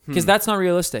ahead. Because that's not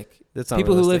realistic. That's not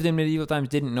People who realistic. lived in medieval times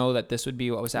didn't know that this would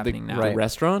be what was happening now. the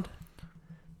restaurant.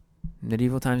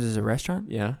 Medieval times is a restaurant?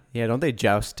 Yeah, Yeah, don't they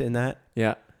joust in that?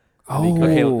 yeah. Oh,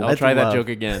 Okay, I'll I'd try that love- joke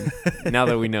again. Now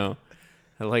that we know,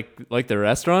 like the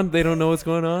restaurant, they don't know what's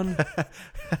going on.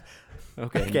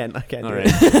 Okay, I can't. all do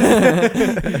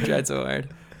right. I tried so hard.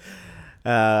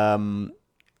 it.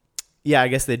 Yeah, I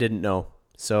guess they didn't know.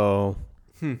 So,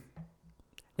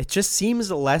 it just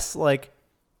seems less like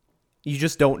you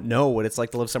just don't know what it's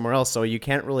like to live somewhere else. So you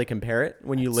can't really compare it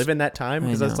when you live in that time, I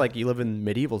because that's know. like you live in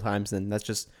medieval times, and that's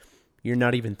just you're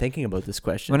not even thinking about this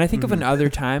question. When I think of another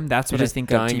time, that's You're what I just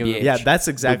think of dying of TBH. yeah, that's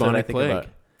exactly what I bubonic think plague. about.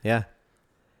 Yeah,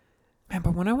 Man,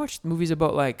 but when I watch movies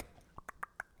about like,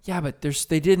 yeah, but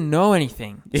they didn't know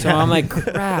anything. So Yeah. I'm like,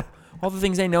 crap. All the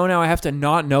things I know now, I have to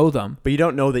not know them. but you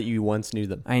don't know that you once knew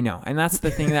them. I know. And that's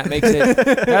the thing that makes it,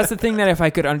 that's the thing that if I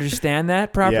could understand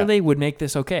that properly would make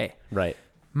this okay. Right.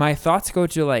 My thoughts go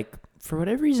to like, for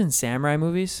whatever reason, samurai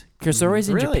movies. Because they're always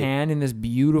in Really? Japan in this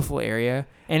beautiful area.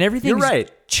 And everything's You're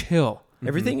right. chill.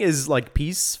 Everything is like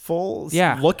peaceful.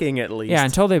 Yeah. Looking at least. Yeah,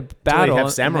 until they battle. have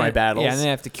and samurai then- battles. Yeah, and they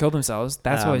have to kill themselves.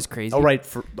 That's always crazy. Oh, right,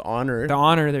 for the honor. The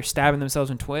honor, they're stabbing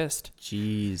themselves in twist.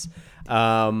 Jeez.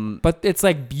 But it's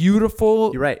like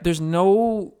beautiful. You're right. There's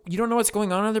you don't know what's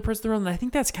going on in the other parts of the world, and I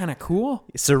think that's kind of cool.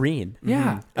 Serene.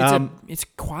 Yeah, it's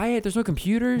quiet. There's no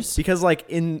computers. Because like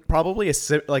in probably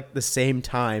like the same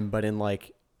time, but in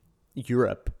like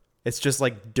Europe, it's just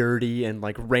like dirty and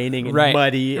like raining and Right.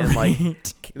 muddy and like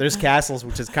there's castles,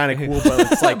 which is kind of cool,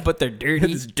 but it's like but they're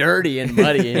dirty. it's dirty and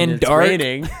muddy and, And it's dark.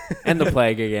 raining And the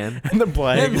plague again. and the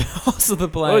plague. And also the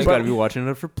Always plague. got to be watching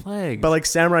it for plague. But like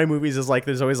samurai movies is like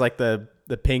there's always like the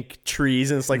pink trees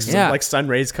and it's like Yeah. like sun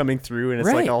rays coming through and it's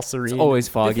Right. like all serene. It's always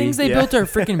The foggy. things they Yeah. built are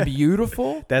freaking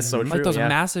beautiful. That's so true. Like those yeah.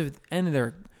 massive, and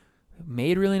they're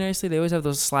made really nicely. They always have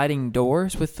those sliding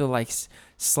doors with the like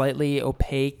slightly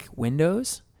opaque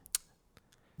windows.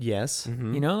 Yes.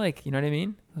 Mhm. You know what I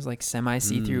mean? Those like semi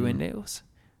see-through windows.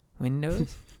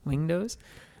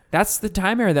 That's the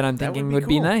time era that I'm That would thinking be would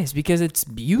be cool. nice because it's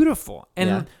beautiful. And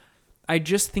Yeah. I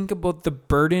just think about the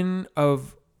burden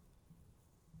of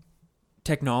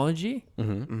technology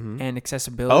Mm-hmm. and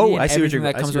accessibility Oh, and I see what everything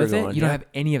you're- that I see comes where with you're it. going, You don't yeah. have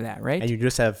any of that, right? And you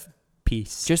just have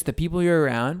peace. Just the people you're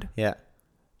around, Yeah.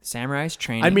 samurais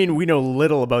training. I mean, we know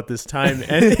little about this time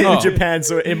in Oh. Japan,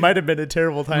 so it might have been a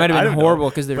terrible time. it might I have don't been know. horrible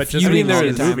because they're But just feuding there all the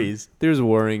is time. movies. There's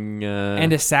warring.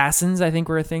 And assassins, I think,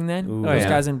 were a thing then. Ooh. Those yeah.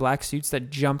 guys in black suits that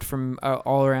jumped from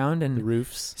all around The and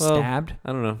roofs. Well, stabbed.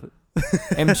 I don't know.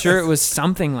 I'm sure it was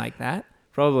something like that.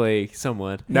 Probably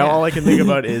somewhat. Now Yeah. all I can think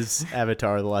about is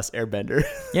Avatar: The Last Airbender.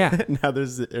 Yeah, Now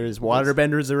there's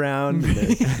waterbenders around.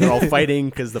 And they're all fighting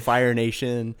because the Fire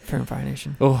Nation. from Fire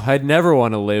Nation. Oh, I'd never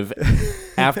want to live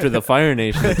after the Fire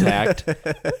Nation attacked.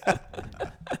 But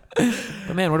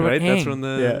man, what about Right? Aang? That's when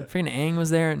the. Yeah. Freaking Aang was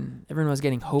there, and everyone was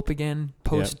getting hope again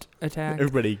post attack.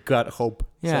 Everybody got hope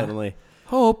Yeah. suddenly.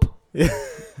 Hope. Yeah.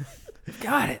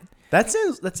 Got it. That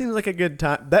seems like a good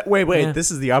time. Wait, Yeah.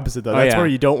 this is the opposite though. Oh, That's yeah. where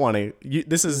you don't want to.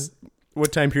 This is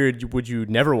what time period would you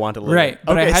never want to live? Right, in?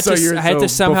 but I had to you're- I had to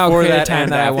somehow before create a that time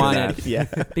and that I after wanted. that.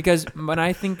 Yeah, Because when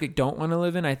I think I don't want to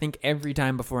live in, I think every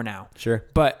time before now. sure.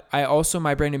 But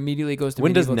my brain immediately goes to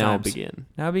When does medieval now times. begin?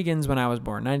 Now begins when I was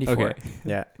born, 94. Okay.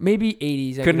 Yeah, Maybe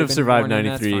 80s. I Couldn't could have been survived born in,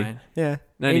 that's 93. fine. yeah,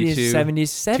 92. 80s,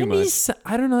 70s, 70s.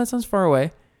 I don't know. That sounds far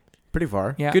away. pretty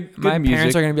far. Yeah. Good My parents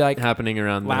music are going to be like happening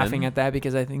around laughing then. at that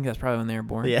because I think that's probably when they were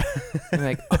born. Yeah, They're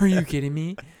like, are you kidding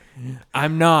me?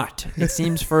 I'm not. It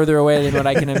seems further away than what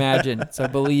I can imagine. So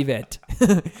believe it.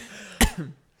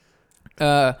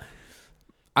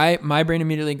 My brain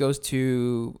immediately goes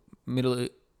to Middle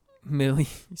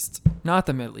East, not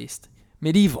the Middle East,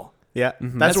 medieval. yeah. Mhm.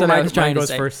 That's That's where what I my was trying mind to goes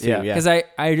say. first too. Yeah. Yeah, Because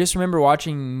I just remember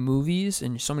watching movies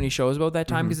and so many shows about that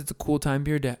time because it's a cool time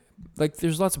period to, like,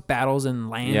 there's lots of battles and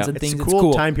lands Yeah. and it's things. a It's cool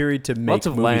cool. time period to make Lots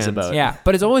of movies lands. about. Yeah,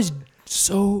 but it's always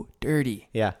so dirty.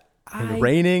 yeah. And I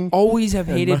raining. always have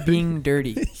and hated muddy. being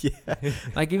dirty. Yeah,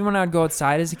 Like, even when I'd go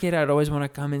outside as a kid, I'd always want to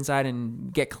come inside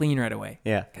and get clean right away.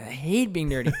 yeah. 'Cause I hate being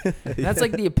dirty. That's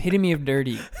like the epitome of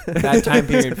dirty, that time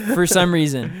period, for some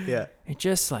reason. Yeah. It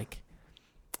just like,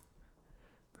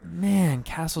 man,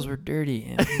 castles were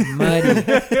dirty and muddy,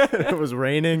 It was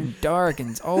raining. dark, and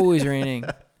it's always raining.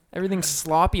 Everything's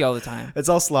sloppy all the time. It's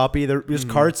all sloppy. There's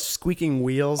carts squeaking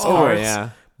wheels. Oh, carts, yeah.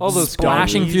 All those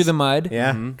splashing donkeys. through the mud.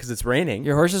 Yeah, Mhm. because it's raining.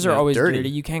 Your horses are Yeah, always dirty. dirty.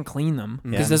 You can't clean them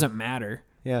because Yeah. it doesn't matter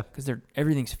Yeah. because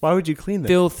everything's Why would you clean them?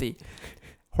 filthy.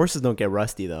 Horses don't get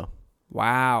rusty though.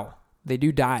 Wow, they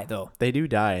do die though. They do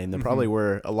die, and there probably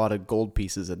were a lot of gold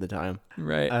pieces at the time.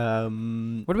 Right.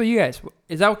 Um, What about you guys?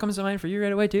 Is that what comes to mind for you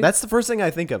right away too? that's the first thing I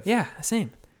think of. yeah,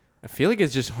 same. I feel like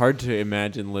it's just hard to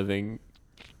imagine living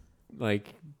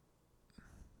like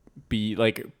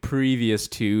previous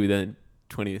to the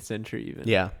 20th century even.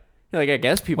 Yeah. Like I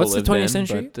guess people What's the lived 20th then,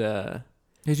 century? but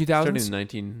The starting 2000s. in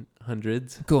the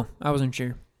 1900s, Cool. I wasn't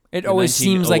sure. It The always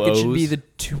seems like it should be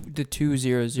 1900s. the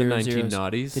 2000s, the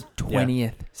 1990s. the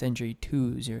 20th century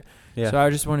 20. Yeah. So I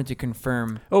just wanted to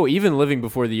confirm. Oh, even living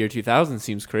before the year 2000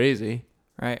 seems crazy,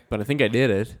 Right. but I think I did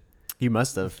it. You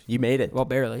must have. You made it. Well,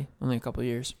 barely. Only a couple of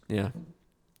years. Yeah.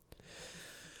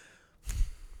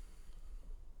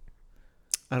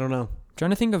 I don't know.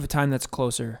 Trying to think of a time that's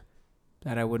closer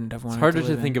that I wouldn't have wanted. It's harder to,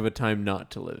 to live think in. of a time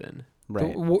not to live in.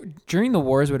 Right. During the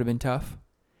wars would have been tough,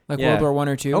 like Yeah. World War One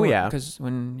or Two. Oh, yeah. because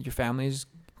when your family's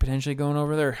potentially going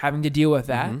over there, having to deal with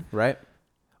that, Mhm. Right.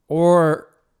 or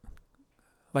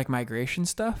like migration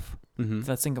stuff. Mm-hmm.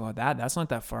 Let's think about that. That's not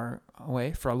that far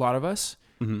away for a lot of us.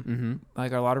 Mm-hmm. Mm-hmm.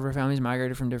 Like a lot of our families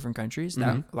migrated from different countries.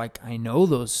 That Mhm. like I know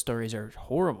those stories are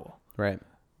horrible. Right.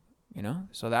 You know,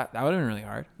 so that would have been really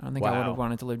hard. I don't think I would Wow. have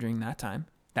wanted to live during that time.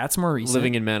 That's more recent.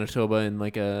 Living in Manitoba in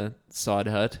like a sod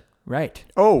hut. right.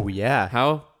 Oh yeah.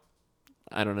 How?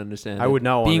 I don't understand. I would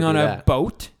not want Being to on do a that.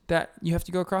 boat that you have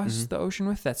to go across Mhm. the ocean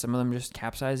with. That some of them just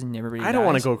capsize and everybody. I don't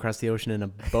want to dies. go across the ocean in a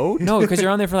boat. No, because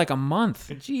you're on there for like a month,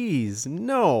 Jeez,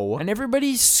 no. and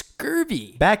everybo's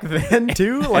scurvy. Back then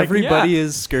too, like Everybody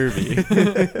is scurvy.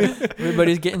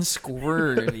 Everybody's getting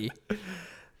squirty.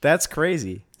 that's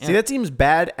crazy. See, Yeah. that seems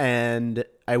bad, and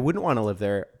I wouldn't want to live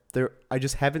there. I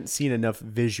just haven't seen enough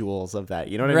visuals of that.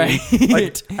 You know what I Right. mean?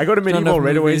 Like, I go to Not medieval enough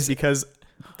right away movies. because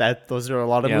those are a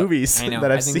lot of Yeah. movies I know.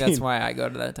 that I've I think seen. that's why I go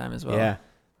to that time as well. Yeah,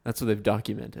 That's what they've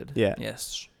documented. yeah,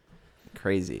 Yes.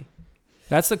 crazy.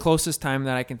 That's the closest time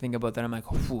that I can think about that I'm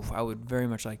like, "Oof, I would very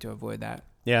much like to avoid that.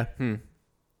 Yeah,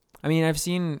 I mean, I've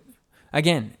seen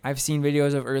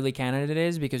videos of early Canada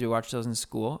days because we watched those in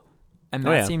school. And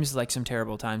Oh, that yeah. seems like some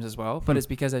terrible times as well. But it's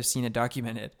because I've seen it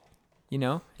documented, you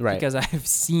know? Right. Because I've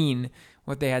seen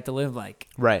what they had to live like.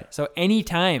 right. So any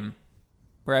time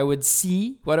where I would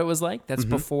see what it was like, that's Mhm.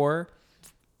 before,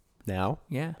 Now,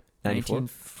 94?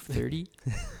 1930.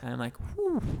 And I'm like,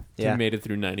 whew. yeah. Tim made it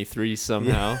through 93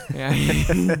 somehow.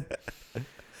 Yeah.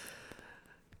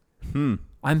 Hmm.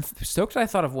 I'm stoked I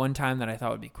thought of one time that I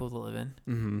thought would be cool to live in.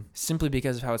 Mm-hmm. Simply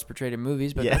because of how it's portrayed in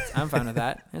movies, but Yeah. I'm fine with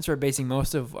that. That's where we're basing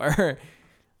most of our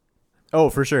Oh,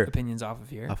 for sure. opinions off of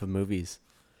here. Off of movies.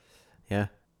 Yeah.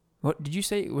 What did you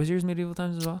say? Was yours medieval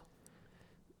times as well?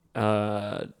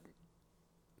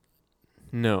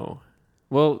 No.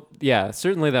 Well, yeah,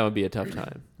 certainly that would be a tough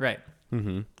time. Right.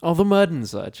 Mm-hmm. All the mud and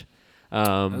such.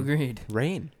 Agreed.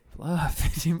 Rain.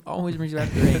 Fluff. It always brings you back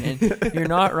to the rain, and you're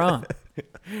not wrong.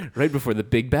 Right before the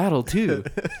big battle too.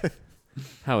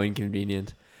 How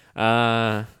inconvenient.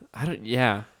 I don't.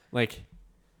 Yeah, like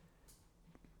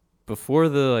before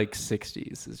the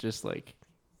 60s is just like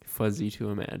fuzzy to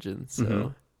imagine. So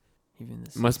Mhm. Even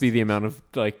this must be the amount of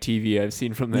TV I've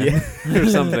seen from there or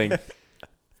something.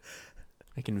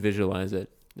 I can visualize it.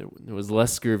 There was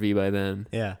less scurvy by then.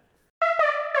 Yeah.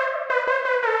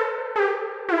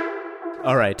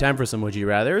 All right, time for some Would You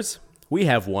Rathers. We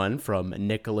have one from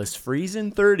Nicholas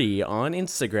Friesen30 on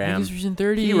Instagram. Reason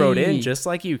 30. He wrote in just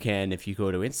like you can. If you go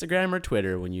to Instagram or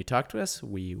Twitter when you talk to us,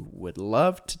 we would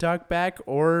love to talk back,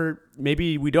 or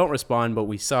maybe we don't respond, but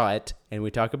we saw it and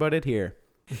we talk about it here.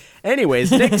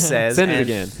 Anyways, Nick says, Send it and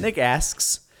again. Nick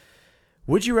asks,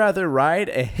 would you rather ride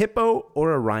a hippo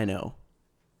or a rhino?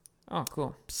 Oh,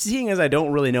 cool. Seeing as I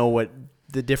don't really know what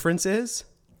the difference is,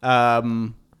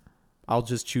 I'll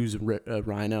just choose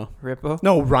rhino. Rippo.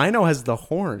 No, rhino has the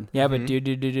horn. Yeah, but do.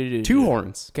 Two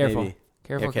horns. Careful. maybe.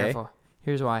 Careful, Okay. careful.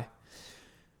 Here's why.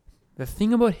 The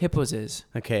thing about hippos is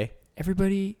Okay,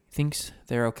 everybody thinks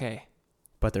they're okay.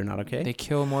 but they're not okay. They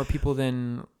kill more people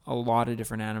than a lot of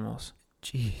different animals.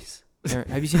 Jeez.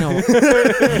 Have you seen how?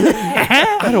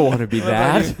 I don't want to be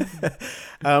that.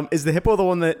 Is the hippo the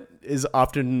one that is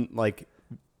often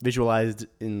visualized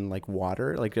in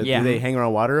water? Yeah. Do they hang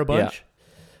around water a bunch?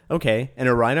 Okay, and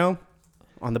a rhino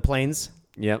on the plains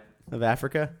Yep. of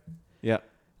Africa. Yep.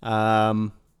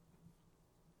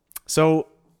 So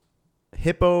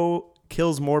hippo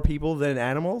kills more people than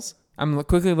animals. I'm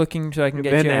quickly looking so I can get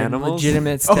Than you a animals?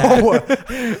 legitimate stat.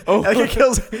 Like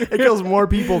it kills more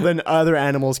people than other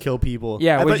animals kill people.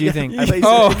 Yeah, I what thought do you think? I thought you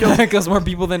said it kills- It kills more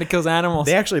people than it kills animals.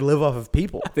 they actually live off of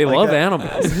people. They Like, love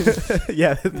animals.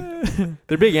 Yeah,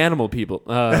 They're big animal people.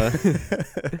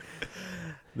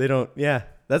 they don't. Yeah,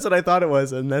 that's what I thought it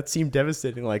was, and that seemed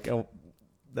devastating. Like, oh,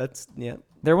 that's yeah.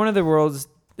 They're one of the world's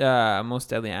most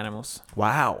deadly animals.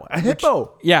 Wow, a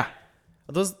hippo. Yeah.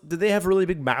 Those did they have really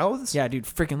big mouths? Yeah, dude,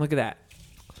 freaking look at that.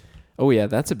 Oh yeah,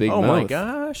 that's a big Oh mouth. my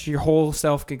gosh, Your whole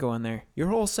self could go in there. your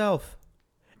whole self.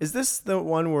 Is this the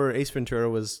one where Ace Ventura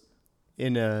was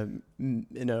in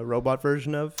a robot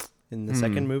version of in the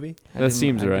second movie? That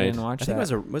seems I right. didn't watch I think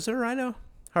that. was it a rhino?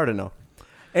 Hard to know.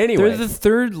 Anyway, They're the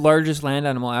third largest land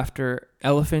animal after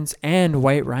elephants and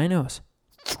white rhinos.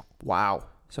 wow.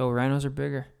 So rhinos are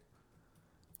bigger.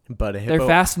 But a hippo. They're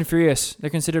fast and furious. They're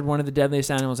considered one of the deadliest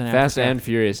animals in Fast Africa. and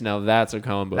Furious. Now that's a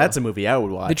combo. That's a movie I would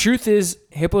The watch. truth is,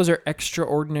 hippos are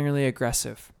extraordinarily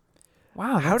aggressive.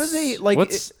 Wow. How do that's- they like?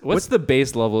 what's the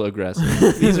base level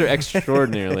aggressive? These are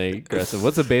extraordinarily aggressive.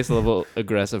 What's the base level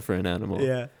aggressive for an animal?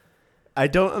 Yeah, I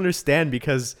don't understand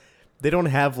because they don't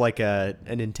have like an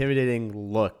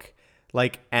intimidating look.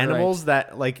 Like animals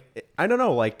that like I don't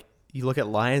know. Like you look at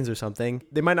lions or something,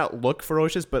 they might not look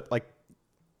ferocious, but like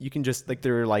you can just like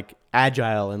they're like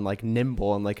agile and like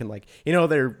nimble and like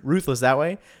they're ruthless that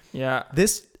way. Yeah.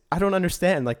 This I don't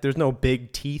understand. Like there's no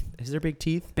big teeth. Is there big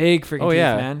teeth? Big freaking teeth,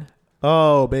 yeah. man.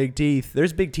 Oh, big teeth.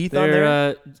 There's big teeth on there.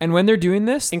 They're And when they're doing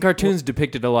this, in cartoons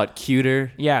depicted a lot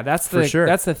cuter. yeah, that's For the sure.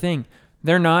 that's the thing.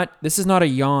 They're not. This is not a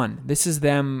yawn. This is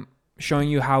them showing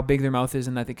you how big their mouth is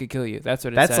and that they could kill you. That's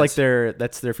what it That's says. like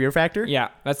their fear factor. Yeah,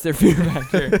 that's their fear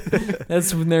factor.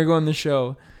 That's when they're going the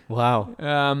show. Wow.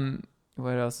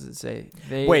 What else does it say?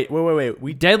 Wait.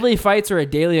 We Deadly fights are a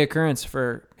daily occurrence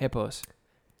for hippos.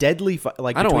 deadly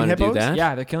like I don't between wanna do hippos? that.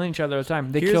 Yeah, they're killing each other all the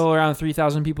time. They Here's- kill around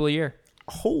 3,000 people a year.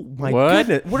 Oh my What?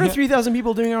 goodness! What are 3,000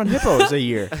 people doing around hippos a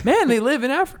year? Man, they live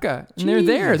in Africa and they're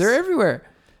there. Jeez. They're everywhere.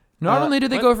 Not only do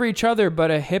they what? go for each other,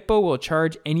 but a hippo will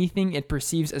charge anything it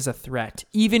perceives as a threat,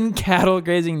 even cattle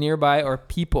grazing nearby or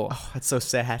people. Oh, that's so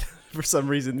sad. For some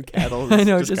reason, cattle. I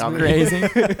know, just just got me.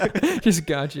 grazing. Just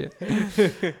got you.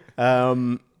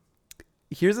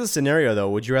 Here's the scenario though.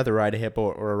 Would you rather ride a hippo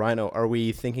or a rhino? Are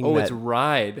we thinking Oh, that? it's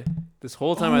ride. This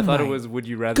whole time Oh I thought it my was would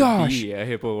you rather gosh. be a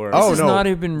hippo or a Oh, This no. is not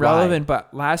even Ride. relevant,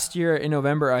 but last year in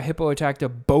November, a hippo attacked a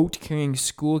boat carrying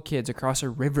school kids across a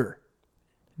river.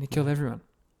 They killed everyone.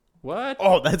 what?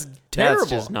 Oh, that's terrible. That's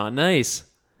just not nice.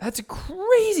 That's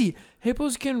crazy.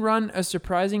 Hippos can run a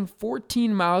surprising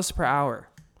 14 miles per hour.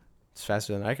 It's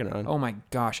faster than I can run. Oh my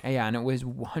gosh. Yeah, and it weighs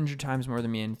 100 times more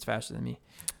than me, and it's faster than me.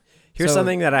 Here's So-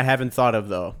 something that I haven't thought of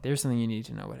though. There's something you need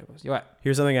to know about hippos. What?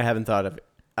 Here's something I haven't thought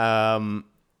of.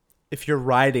 If you're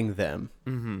riding them,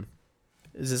 Mm-hmm.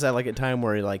 is this at like a time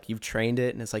where you've trained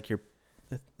it and it's like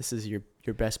this is your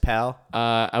best pal?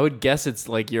 I would guess it's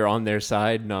like you're on their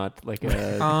side, not like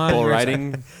a On bull their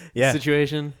riding Yeah.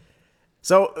 situation.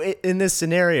 So in this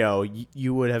scenario,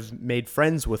 you would have made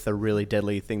friends with a really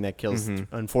deadly thing that kills,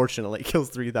 unfortunately, kills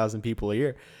 3,000 people a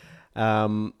year.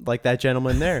 Like that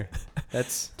gentleman there.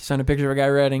 That's Just found a picture of a guy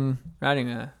riding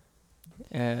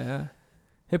a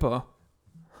hippo.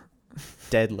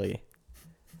 deadly.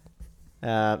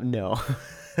 No.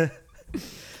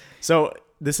 So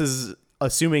this is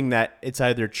assuming that it's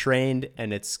either trained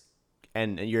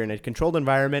and you're in a controlled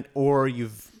environment, or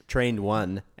you've trained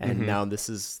one and now this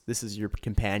is your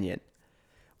companion.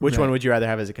 Which Right. one would you rather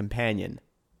have as a companion?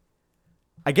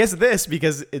 I guess this,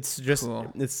 because it's just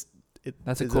Cool. it's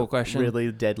That's a it's cool question.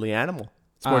 Really deadly animal.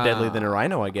 It's more deadly than a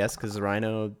rhino, I guess, because the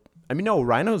rhino. I mean, no,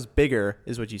 rhino's bigger,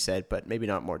 is what you said, but maybe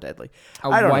not more deadly. A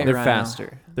I don't know. white They're rhino.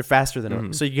 faster. They're faster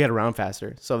than so you get around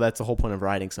faster. So that's the whole point of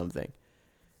riding something.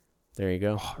 There you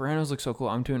go. Oh, rhinos look so cool.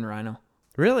 I'm doing rhino.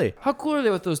 Really, How cool are they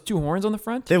with those two horns on the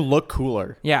front? they look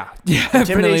cooler. Yeah, definitely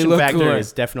Intimidation look factor cooler.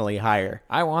 is definitely higher.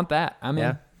 I want that. I'm in.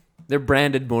 Yeah, They're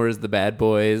branded more as the bad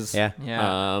boys. yeah.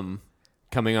 Yeah.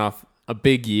 Coming off a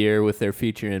big year with their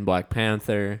feature in Black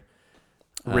Panther.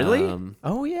 Really?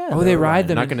 Oh Yeah. Oh, they ride I'm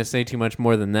them. not going to say too much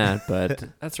more than that, but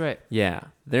That's right. yeah,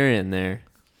 they're in there.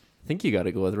 I think you got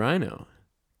to go with Rhino.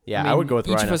 Yeah, I, mean, would go with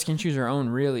each rhino. of us can choose our own,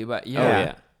 really, but yeah. Oh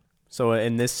yeah. So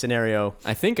in this scenario,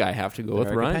 I think I have to go with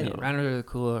They're our Rhino. companion. Rhinos are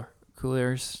the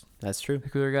coolers, that's true. the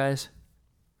cooler guys.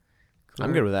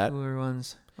 I'm good with that. Cooler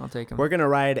ones. I'll take them. We're gonna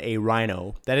ride a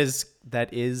rhino. That is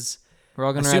We're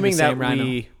all gonna assuming ride the that same rhino.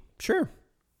 we sure,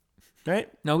 right?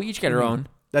 No, we each get our own.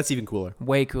 That's even cooler.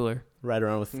 Way cooler. Ride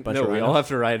around with a bunch No, of we rhinos. all have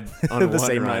to ride on the one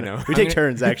same rhino. We take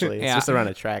turns actually. It's Yeah. just around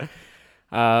a track.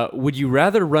 Would you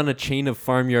rather run a chain of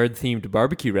farmyard-themed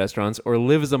barbecue restaurants or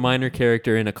live as a minor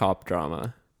character in a cop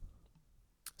drama?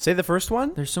 Say the first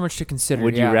one. There's so much to consider.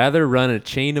 Would you rather run a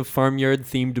chain of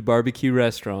farmyard-themed barbecue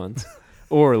restaurants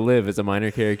or live as a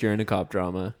minor character in a cop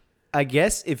drama? I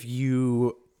guess if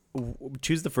you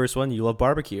choose the first one, you love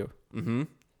barbecue. Mm-hmm.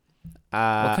 What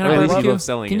I kind of at least you barbecue? love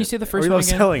selling Can you it. say the or first you one love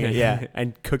again? selling it, yeah,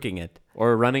 and cooking it.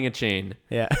 Or running a chain.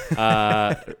 Yeah.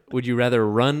 Would you rather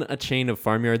run a chain of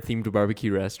farmyard-themed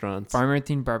barbecue restaurants?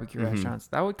 Farmer-themed barbecue restaurants.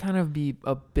 That would kind of be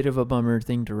a bit of a bummer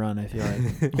thing to run, I feel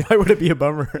like. Why would it be a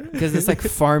bummer? Because it's like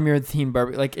farmyard-themed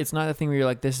barbecue. Like, it's not a thing where you're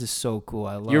like, this is so cool.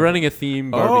 I love You're it. running a theme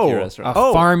barbecue Oh. restaurant.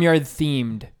 A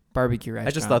farmyard-themed barbecue restaurant.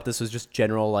 I just thought this was just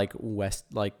general like West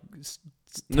like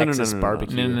No, no, Texas no, no, no.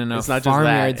 barbecue. No. It's not just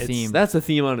Farmyard that. theme. That's a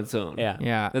theme on its own. Yeah.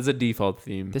 Yeah. That's a default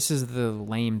theme. This is the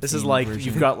lame This is theme like version.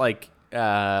 you've got like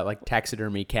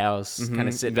taxidermy cows Mhm. kind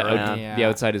of sitting the, around. Yeah. the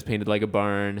outside is painted like a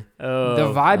barn. Oh,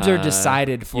 The vibes are Uh,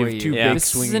 decided for you have you. two big This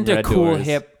swinging isn't a red cool, doors.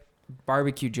 hip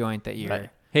barbecue joint that you're... Right.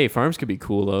 Hey, farms could be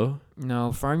cool though.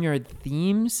 No, farmyard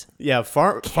themes yeah,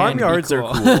 can farmyards be are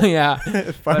cool. cool. Yeah.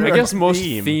 But I guess most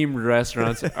theme. themed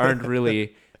restaurants aren't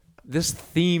really. This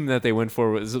theme that they went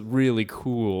for was really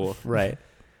cool. Right.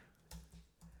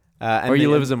 Or you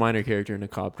live as a minor character in a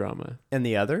cop drama. and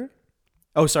the other?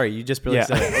 Oh, sorry, you just barely Yeah.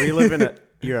 said it. Or you live in a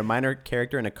you're a minor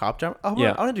character in a cop drama. Oh,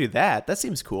 Yeah. I want to do that. That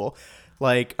seems cool.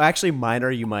 Like actually, minor,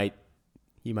 you might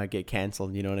get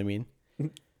canceled. You know what I mean? You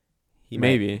might-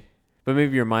 Maybe. But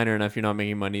maybe you're minor enough, you're not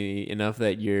making money enough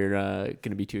that you're going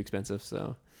to be too expensive.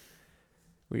 So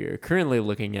we are currently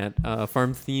looking at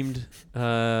farm-themed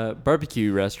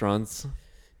barbecue restaurants.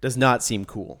 does not seem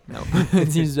cool. No.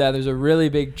 It seems that there's a really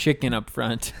big chicken up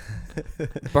front.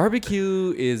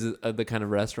 Barbecue is the kind of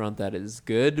restaurant that is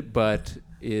good, but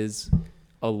is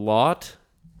a lot,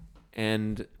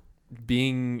 and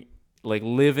being like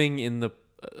living in the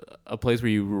a place where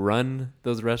you run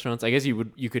those restaurants. I guess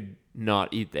you could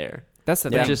not eat there. That's the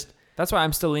But thing. just That's why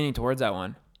I'm still leaning towards that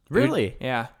one. Really?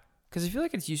 Yeah. Because I feel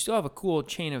like you still have a cool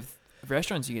chain of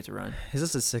restaurants you get to run. Is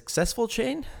this a successful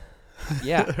chain?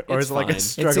 Yeah. Or It's is it like a fine.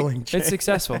 struggling chain? It's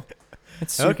successful.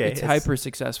 It's Okay, It's it's- hyper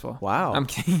successful. Wow. I'm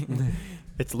kidding.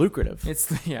 It's lucrative.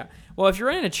 It's yeah. Well, if you're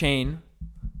running a chain,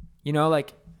 you know,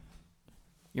 like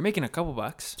you're making a couple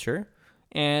bucks, Sure.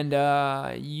 and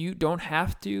you don't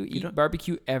have to eat don't-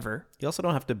 barbecue ever. You also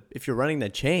don't have to, if you're running the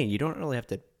chain, you don't really have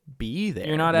to be there.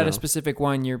 You're not at no. a specific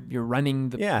one. You're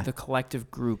running Yeah. the collective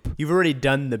group. You've already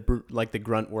done the the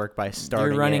grunt work by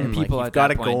starting. running it, and, people like, at you've got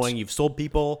that it point. going. You've sold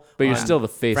people, but you're Yeah. still the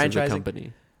face of the Franchising.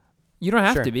 company. You don't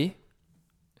have Sure. to be.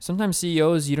 Sometimes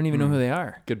CEOs, you don't even know who they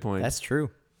are. Good point. That's true.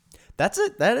 That's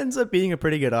it. That ends up being a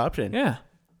pretty good option. Yeah,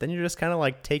 Then you're just kind of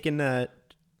like taking what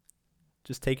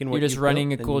you're just you've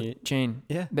running a built, cool and you- chain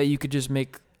Yeah. that you could just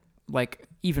make like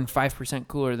even 5%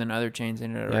 cooler than other chains,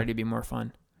 and it'd Yeah. already be more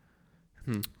fun.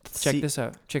 Hmm. Check See, this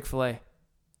out, Chick-fil-A.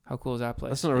 How cool is that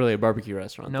place? That's not really a barbecue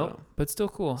restaurant, Nope, though. but still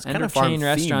cool. It's And kinda a chain farm-themed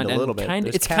restaurant, a and little bit. kind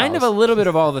There's it's kind of a cows. little bit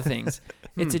of all the things.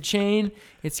 It's a chain.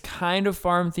 It's kind of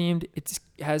farm themed. It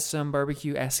has some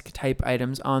barbecue esque type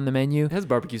items on the menu. It has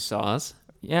barbecue sauce.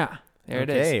 Yeah, there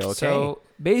Okay, it is. okay. So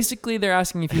basically, they're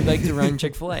asking if you'd like to run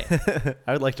Chick-fil-A.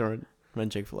 I would like to run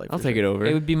Chick-fil-A. I'll take it over.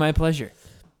 It would be my pleasure.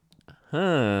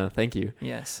 Thank you.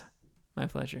 Yes, my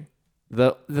pleasure.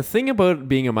 The thing about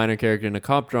being a minor character in a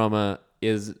cop drama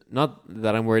is not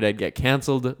that I'm worried I'd get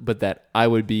canceled, but that I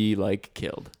would be like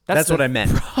killed. That's the what I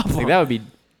meant. Like that would be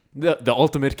the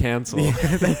ultimate cancel.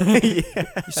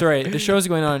 Sorry, the show's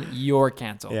going on. You're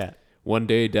canceled. Yeah. One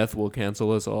day death will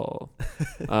cancel us all.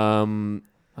 Wow.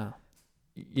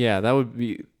 Yeah, that would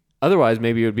be. Otherwise,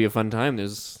 maybe it would be a fun time.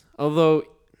 Although,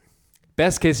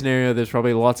 best case scenario, there's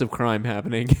probably lots of crime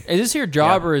happening. Is this your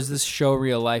job Yeah. or is this show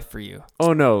real life for you?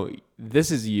 Oh no,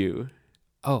 this is you.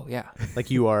 Oh yeah, Like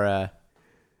you are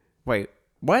wait,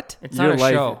 what? it's Your not a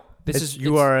life- show. This It's- is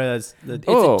you it's- are It's a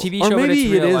TV or show, but maybe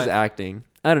it's real it is life. acting.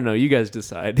 I don't know. You guys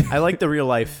decide. I like the real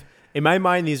life. In my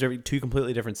mind, these are two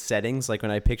completely different settings. Like when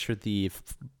I pictured the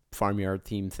farmyard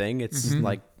theme thing, it's Mhm.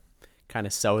 like kind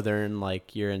of southern,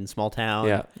 like you're in small town.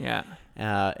 Yeah.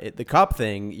 Yeah. The cop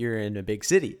thing, you're in a big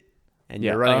city, and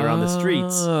you're Yeah. running around the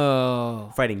streets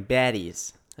Oh. fighting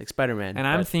baddies like Spider-Man. And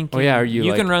I'm but thinking, Oh, yeah, are you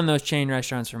you like- can run those chain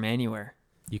restaurants from anywhere.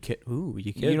 you can. Ooh,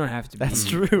 you can. You don't have to be. That's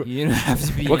true. You don't have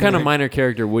to be. What kind of anywhere. minor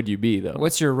character would you be though?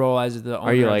 What's your role as the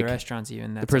owner you of like the restaurants?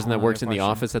 Even the That's person a that whole works in other the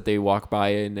question. office that they walk by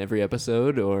in every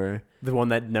episode, or The one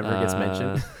that never gets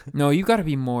mentioned. No, you got to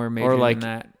be more major Or like than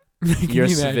that. Can you're a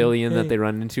you imagine? civilian that Hey. they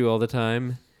run into all the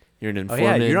time? You're an Oh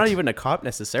informant. yeah, you're not even a cop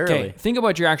necessarily. Okay, think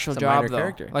about your actual It's a job minor though.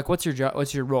 character. Like, what's your job?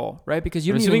 What's your role, right? Because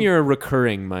you I'm don't assuming even, you're a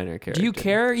recurring minor character. do you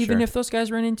care even Sure. if those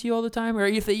guys run into you all the time, or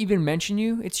if they even mention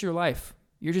you? It's your life.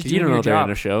 You're just You doing don't know your they're job. on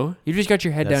a show. You just got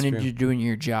your head That's down and true. you're doing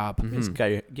your job. Mhm. Just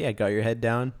got your head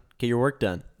down. Get your work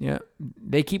done. Yeah,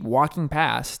 they keep walking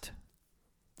past,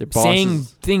 Their boss saying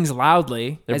is, things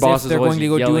loudly their as boss if is they're always going to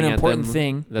go do yelling an at important them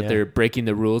thing. that Yeah. they're breaking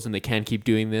the rules and they can't keep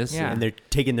doing this. Yeah. And they're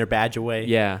taking their badge away.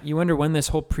 Yeah. You wonder when this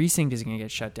whole precinct is going to get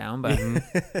shut down, but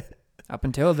up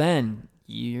until then,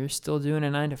 you're still doing a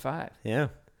 9 to 5. Yeah.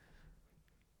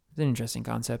 It's an interesting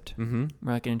concept. Mm-hmm.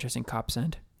 More like an interesting cop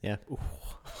scent. Yeah.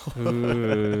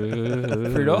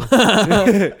 Fruito.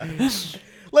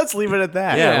 Let's leave it at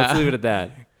that. Yeah, Yeah. let's leave it at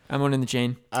that. I'm on in the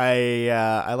chain.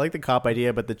 I like the cop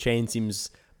idea, but the chain seems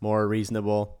more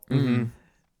reasonable. Mm-hmm.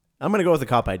 I'm gonna go with the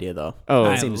cop idea though. Oh,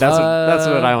 I that's what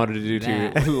I love wanted to do too.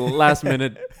 that. Last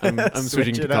minute, I'm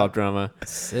switching Switch to it cop up. drama.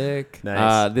 Sick.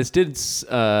 Nice. This did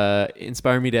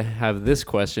inspire me to have this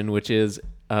question, which is,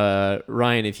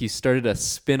 Ryan, if you started a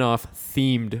spin-off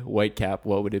themed Whitecap,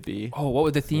 what would it be? Oh, what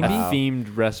would the theme A be?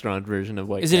 themed restaurant version of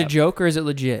Whitecap. Is it a joke or is it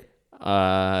legit?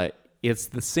 It's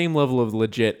the same level of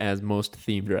legit as most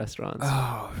themed restaurants.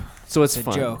 Oh, So it's it's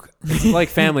a fun. joke. It's like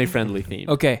family-friendly theme.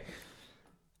 Okay.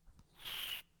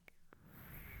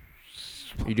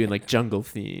 You're doing like jungle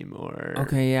theme or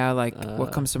Okay, yeah, like Uh,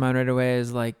 what comes to mind right away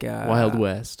is like Wild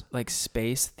West. like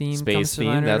space theme Space comes to theme,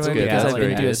 mind that's right away good, because that's I've been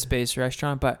very to a good. space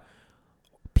restaurant, but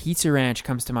Pizza Ranch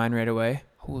comes to mind right away.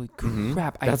 Holy Mhm.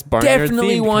 crap! That's I barnyard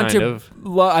definitely themed, want kind to. of.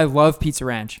 I love Pizza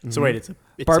Ranch. So wait, it's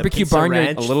Barbecue a Pizza Barnyard-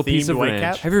 Ranch A little piece themed of Whitecap?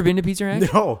 ranch. Have you ever been to Pizza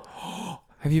Ranch? No.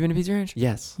 Have you been to Pizza Ranch?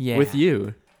 Yes. Yeah. With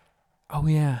you. Oh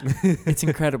yeah, it's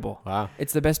incredible. Wow.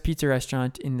 It's the best pizza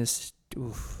restaurant in this.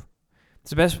 Oof. It's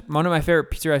the best. One of my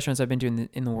favorite pizza restaurants I've been to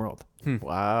in the world.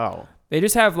 Wow. They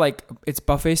just have like it's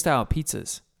buffet style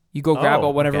pizzas. You go grab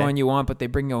Oh, whatever okay. one you want, but they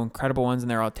bring you incredible ones,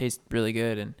 and they all taste really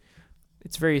good. And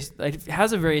it's very like, it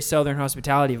has a very southern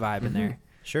hospitality vibe in there,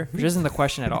 Sure. which isn't the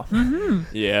question at all.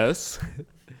 Yes.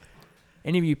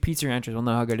 Any of you pizza ranchers will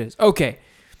know how good it is. Okay,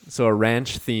 So a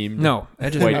ranch themed. no,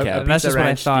 that's just, Whitecap. that's just what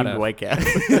I thought of.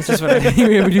 Whitecap. That's just what I think.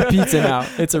 We do pizza now.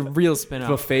 It's a real spin off.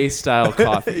 Buffet style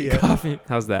coffee. Yeah. Coffee,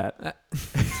 How's that?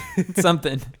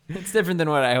 something. It's different than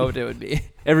what I hoped it would be.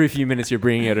 Every few minutes you're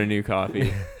bringing out a new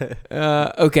coffee.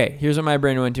 Okay, here's what my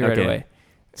brain went to right Okay. away.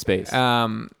 Space.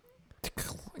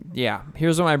 Yeah,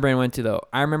 here's what my brain went to though.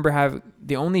 I remember having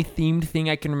the only themed thing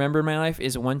I can remember in my life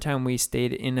is one time we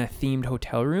stayed in a themed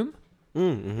hotel room,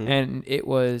 Mm-hmm. and it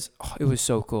was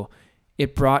so cool.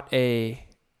 It brought a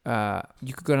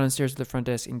you could go downstairs to the front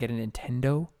desk and get a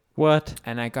Nintendo, What?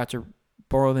 and I got to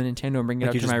borrow the Nintendo and bring it Like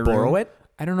up you to just my borrow room. it?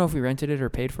 I don't know if we rented it or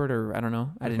paid for it, or I don't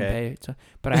know. I didn't Okay. pay it,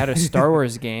 but I had a Star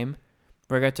Wars game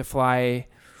where I got to fly.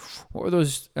 What were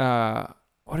those?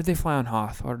 What did they fly on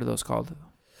Hoth? What are those called?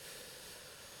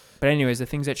 But anyways, the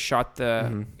things that shot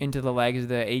Mhm. into the legs of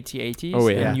the AT-ATs, Oh,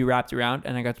 yeah. and you wrapped around,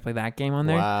 and I got to play that game on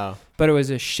there. Wow. But it was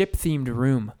a ship-themed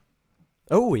room.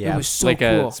 Oh yeah. It was so like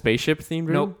cool. a spaceship themed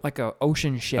room? Nope, like a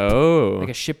ocean ship, Oh. like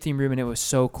a ship-themed room, and it was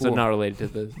so cool. So not related to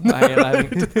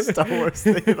the. Star Wars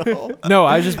thing at all. No,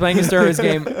 I was just playing a Star Wars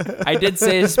game. I did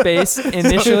say space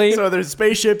initially. So there's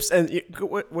spaceships, and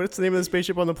what's the name of the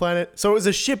spaceship on the planet? So it was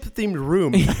a ship-themed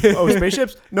room. Oh,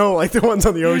 spaceships? No, like the ones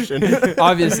on the ocean.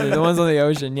 Obviously, the ones on the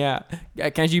ocean, yeah.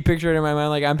 Can't you picture it in my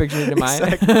mind like I'm picturing it in mine?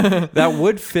 That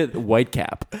would fit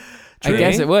Whitecap. I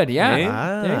guess it would, yeah.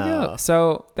 Right? There you go. Wow.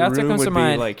 So that's the what room comes to would be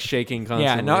mind. like shaking constantly.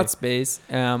 Yeah, not space.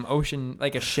 Ocean,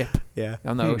 like a ship Yeah.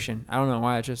 on the ocean. I don't know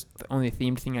why. It's just the only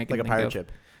themed thing I can Like a think pirate of.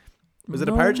 ship. Was it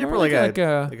a No, pirate ship more or like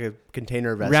a a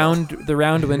container vessel?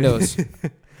 round windows,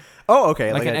 Oh,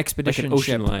 okay. like an a- expedition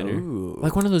ocean ship, liner. Ooh.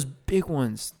 like one of those big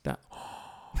ones that,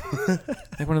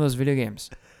 like one of those video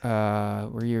games,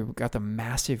 where you got the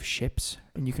massive ships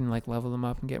and you can like level them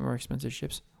up and get more expensive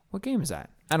ships. What game is that?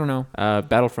 I don't know.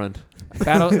 Battlefront.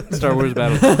 Battle. Star Wars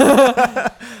Battlefront.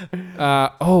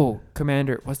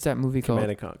 Commander. What's that movie called?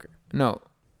 Command and Conquer. No,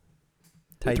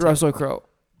 with Titan. Russell Crowe,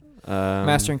 Um,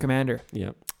 Master and Commander,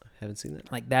 Yeah. Haven't seen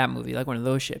that. like that movie, like one of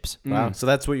those ships. Wow. Mm. So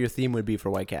that's what your theme would be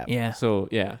for Whitecap. Yeah, So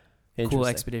yeah, cool Interesting.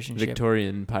 expedition ship.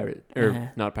 Victorian pirate or Uh-huh.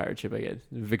 not pirate ship, I guess.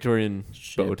 Victorian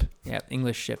Ship. boat. Yeah,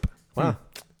 English ship. Wow.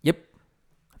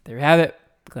 There you have it.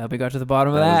 Glad we got to the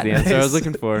bottom That was of the that. answer I was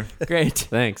looking for. Great.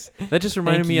 Thanks. That just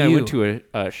reminded Thank me. I you. went to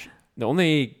the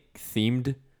only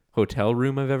themed hotel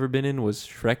room I've ever been in was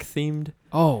Shrek themed.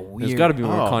 Oh, weird. There's got to be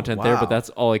more Oh, content there, wow. but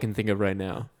that's all I can think of right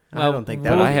now. I don't think that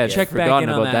But We'll would I be had it. check back forgotten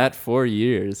in on about that for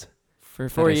years. for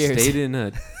 4 that I years. stayed in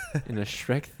a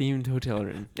Shrek themed hotel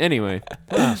room. Anyway,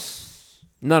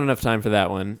 Not enough time for that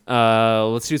one.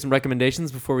 Let's do some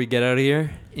recommendations before we get out of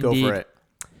here. Go for it.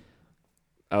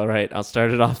 All right, I'll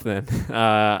start it off then.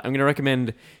 I'm going to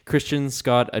recommend Christian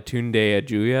Scott Atunde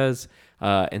Ajuya's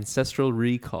Ancestral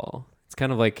Recall. It's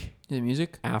kind of like Is it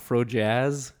music? Afro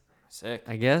jazz, Sick.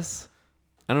 I guess.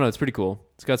 I don't know. It's pretty cool.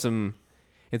 It's got some.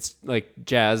 It's like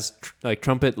jazz, like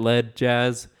trumpet-led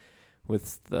jazz,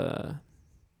 with some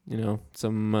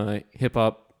hip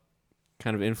hop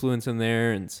kind of influence in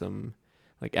there, and some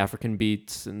like African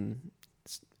beats, and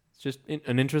it's just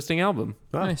an interesting album.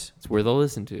 Wow. Nice. It's worth a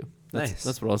listen to. Nice.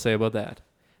 That's what I'll say about that.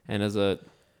 And as a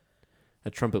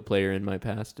trumpet player in my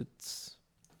past, it's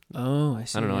Oh, I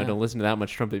see. I don't know. I yeah. don't listen to that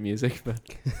much trumpet music, but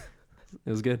it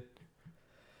was good.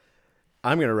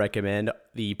 I'm going to recommend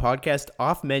the podcast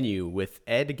Off Menu with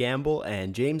Ed Gamble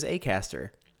and James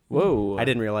Acaster. Whoa! I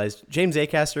didn't realize James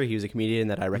Acaster, he was a comedian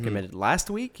that I recommended last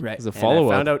week. Right. It's a And I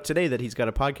follow-up. found out today that he's got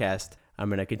a podcast. I'm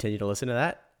going to continue to listen to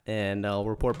that, and I'll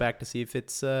report back to see if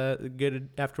it's good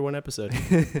after one episode.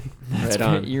 That's Right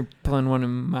on. great. You're pulling one of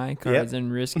my cards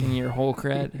and risking your whole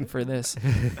cred for this.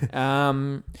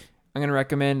 I'm going to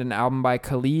recommend an album by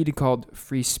Khalid called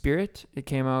Free Spirit. It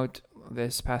came out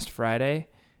this past Friday.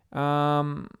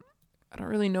 I don't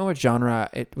really know what genre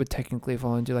it would technically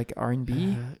fall into, like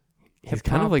R&B. He's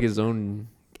kind of like his own.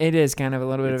 It is kind of a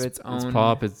little bit of its own. It's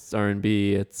pop. It's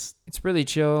R&B. It's It's really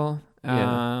chill.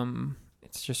 Yeah.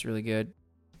 It's just really good.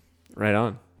 right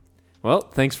on. Well,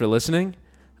 thanks for listening.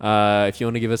 If you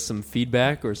want to give us some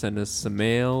feedback or send us some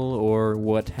mail or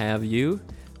what have you,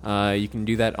 you can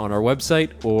do that on our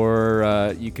website,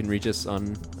 or you can reach us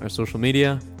on our social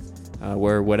media.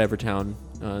 We're Whatever Town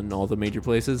on all the major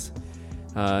places.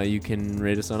 You can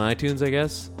rate us on iTunes, I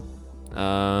guess.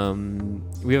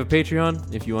 We have a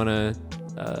Patreon if you want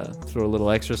to throw a little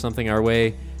extra something our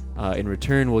way. In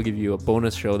return, we'll give you a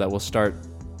bonus show that will start,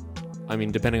 I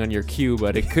mean, depending on your queue,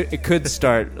 but it could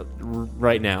start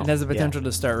right now. It has the potential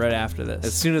to start right after As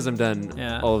this. soon as I'm done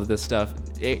Yeah. all of this stuff,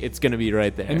 it's going to be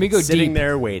right there. And we go Sitting deep.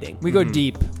 there waiting. We go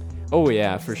deep. Oh,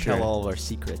 yeah, for sure. Tell all of our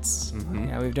secrets. Mhm.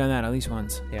 Yeah, we've done that at least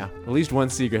once. Yeah. At least one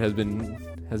secret has been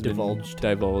Divulged.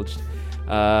 divulged.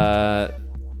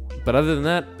 But other than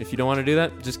that, if you don't want to do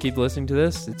that, just keep listening to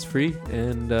this. It's free,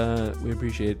 and we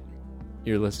appreciate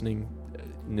your listening.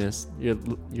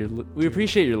 We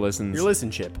appreciate your listens. Your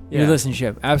listenership. Your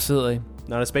listenership. Absolutely.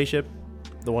 Not a spaceship.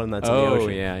 The one that's in the Oh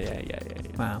ocean. yeah.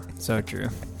 Wow. So true.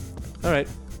 All right.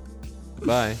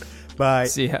 Bye. Bye.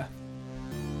 See ya.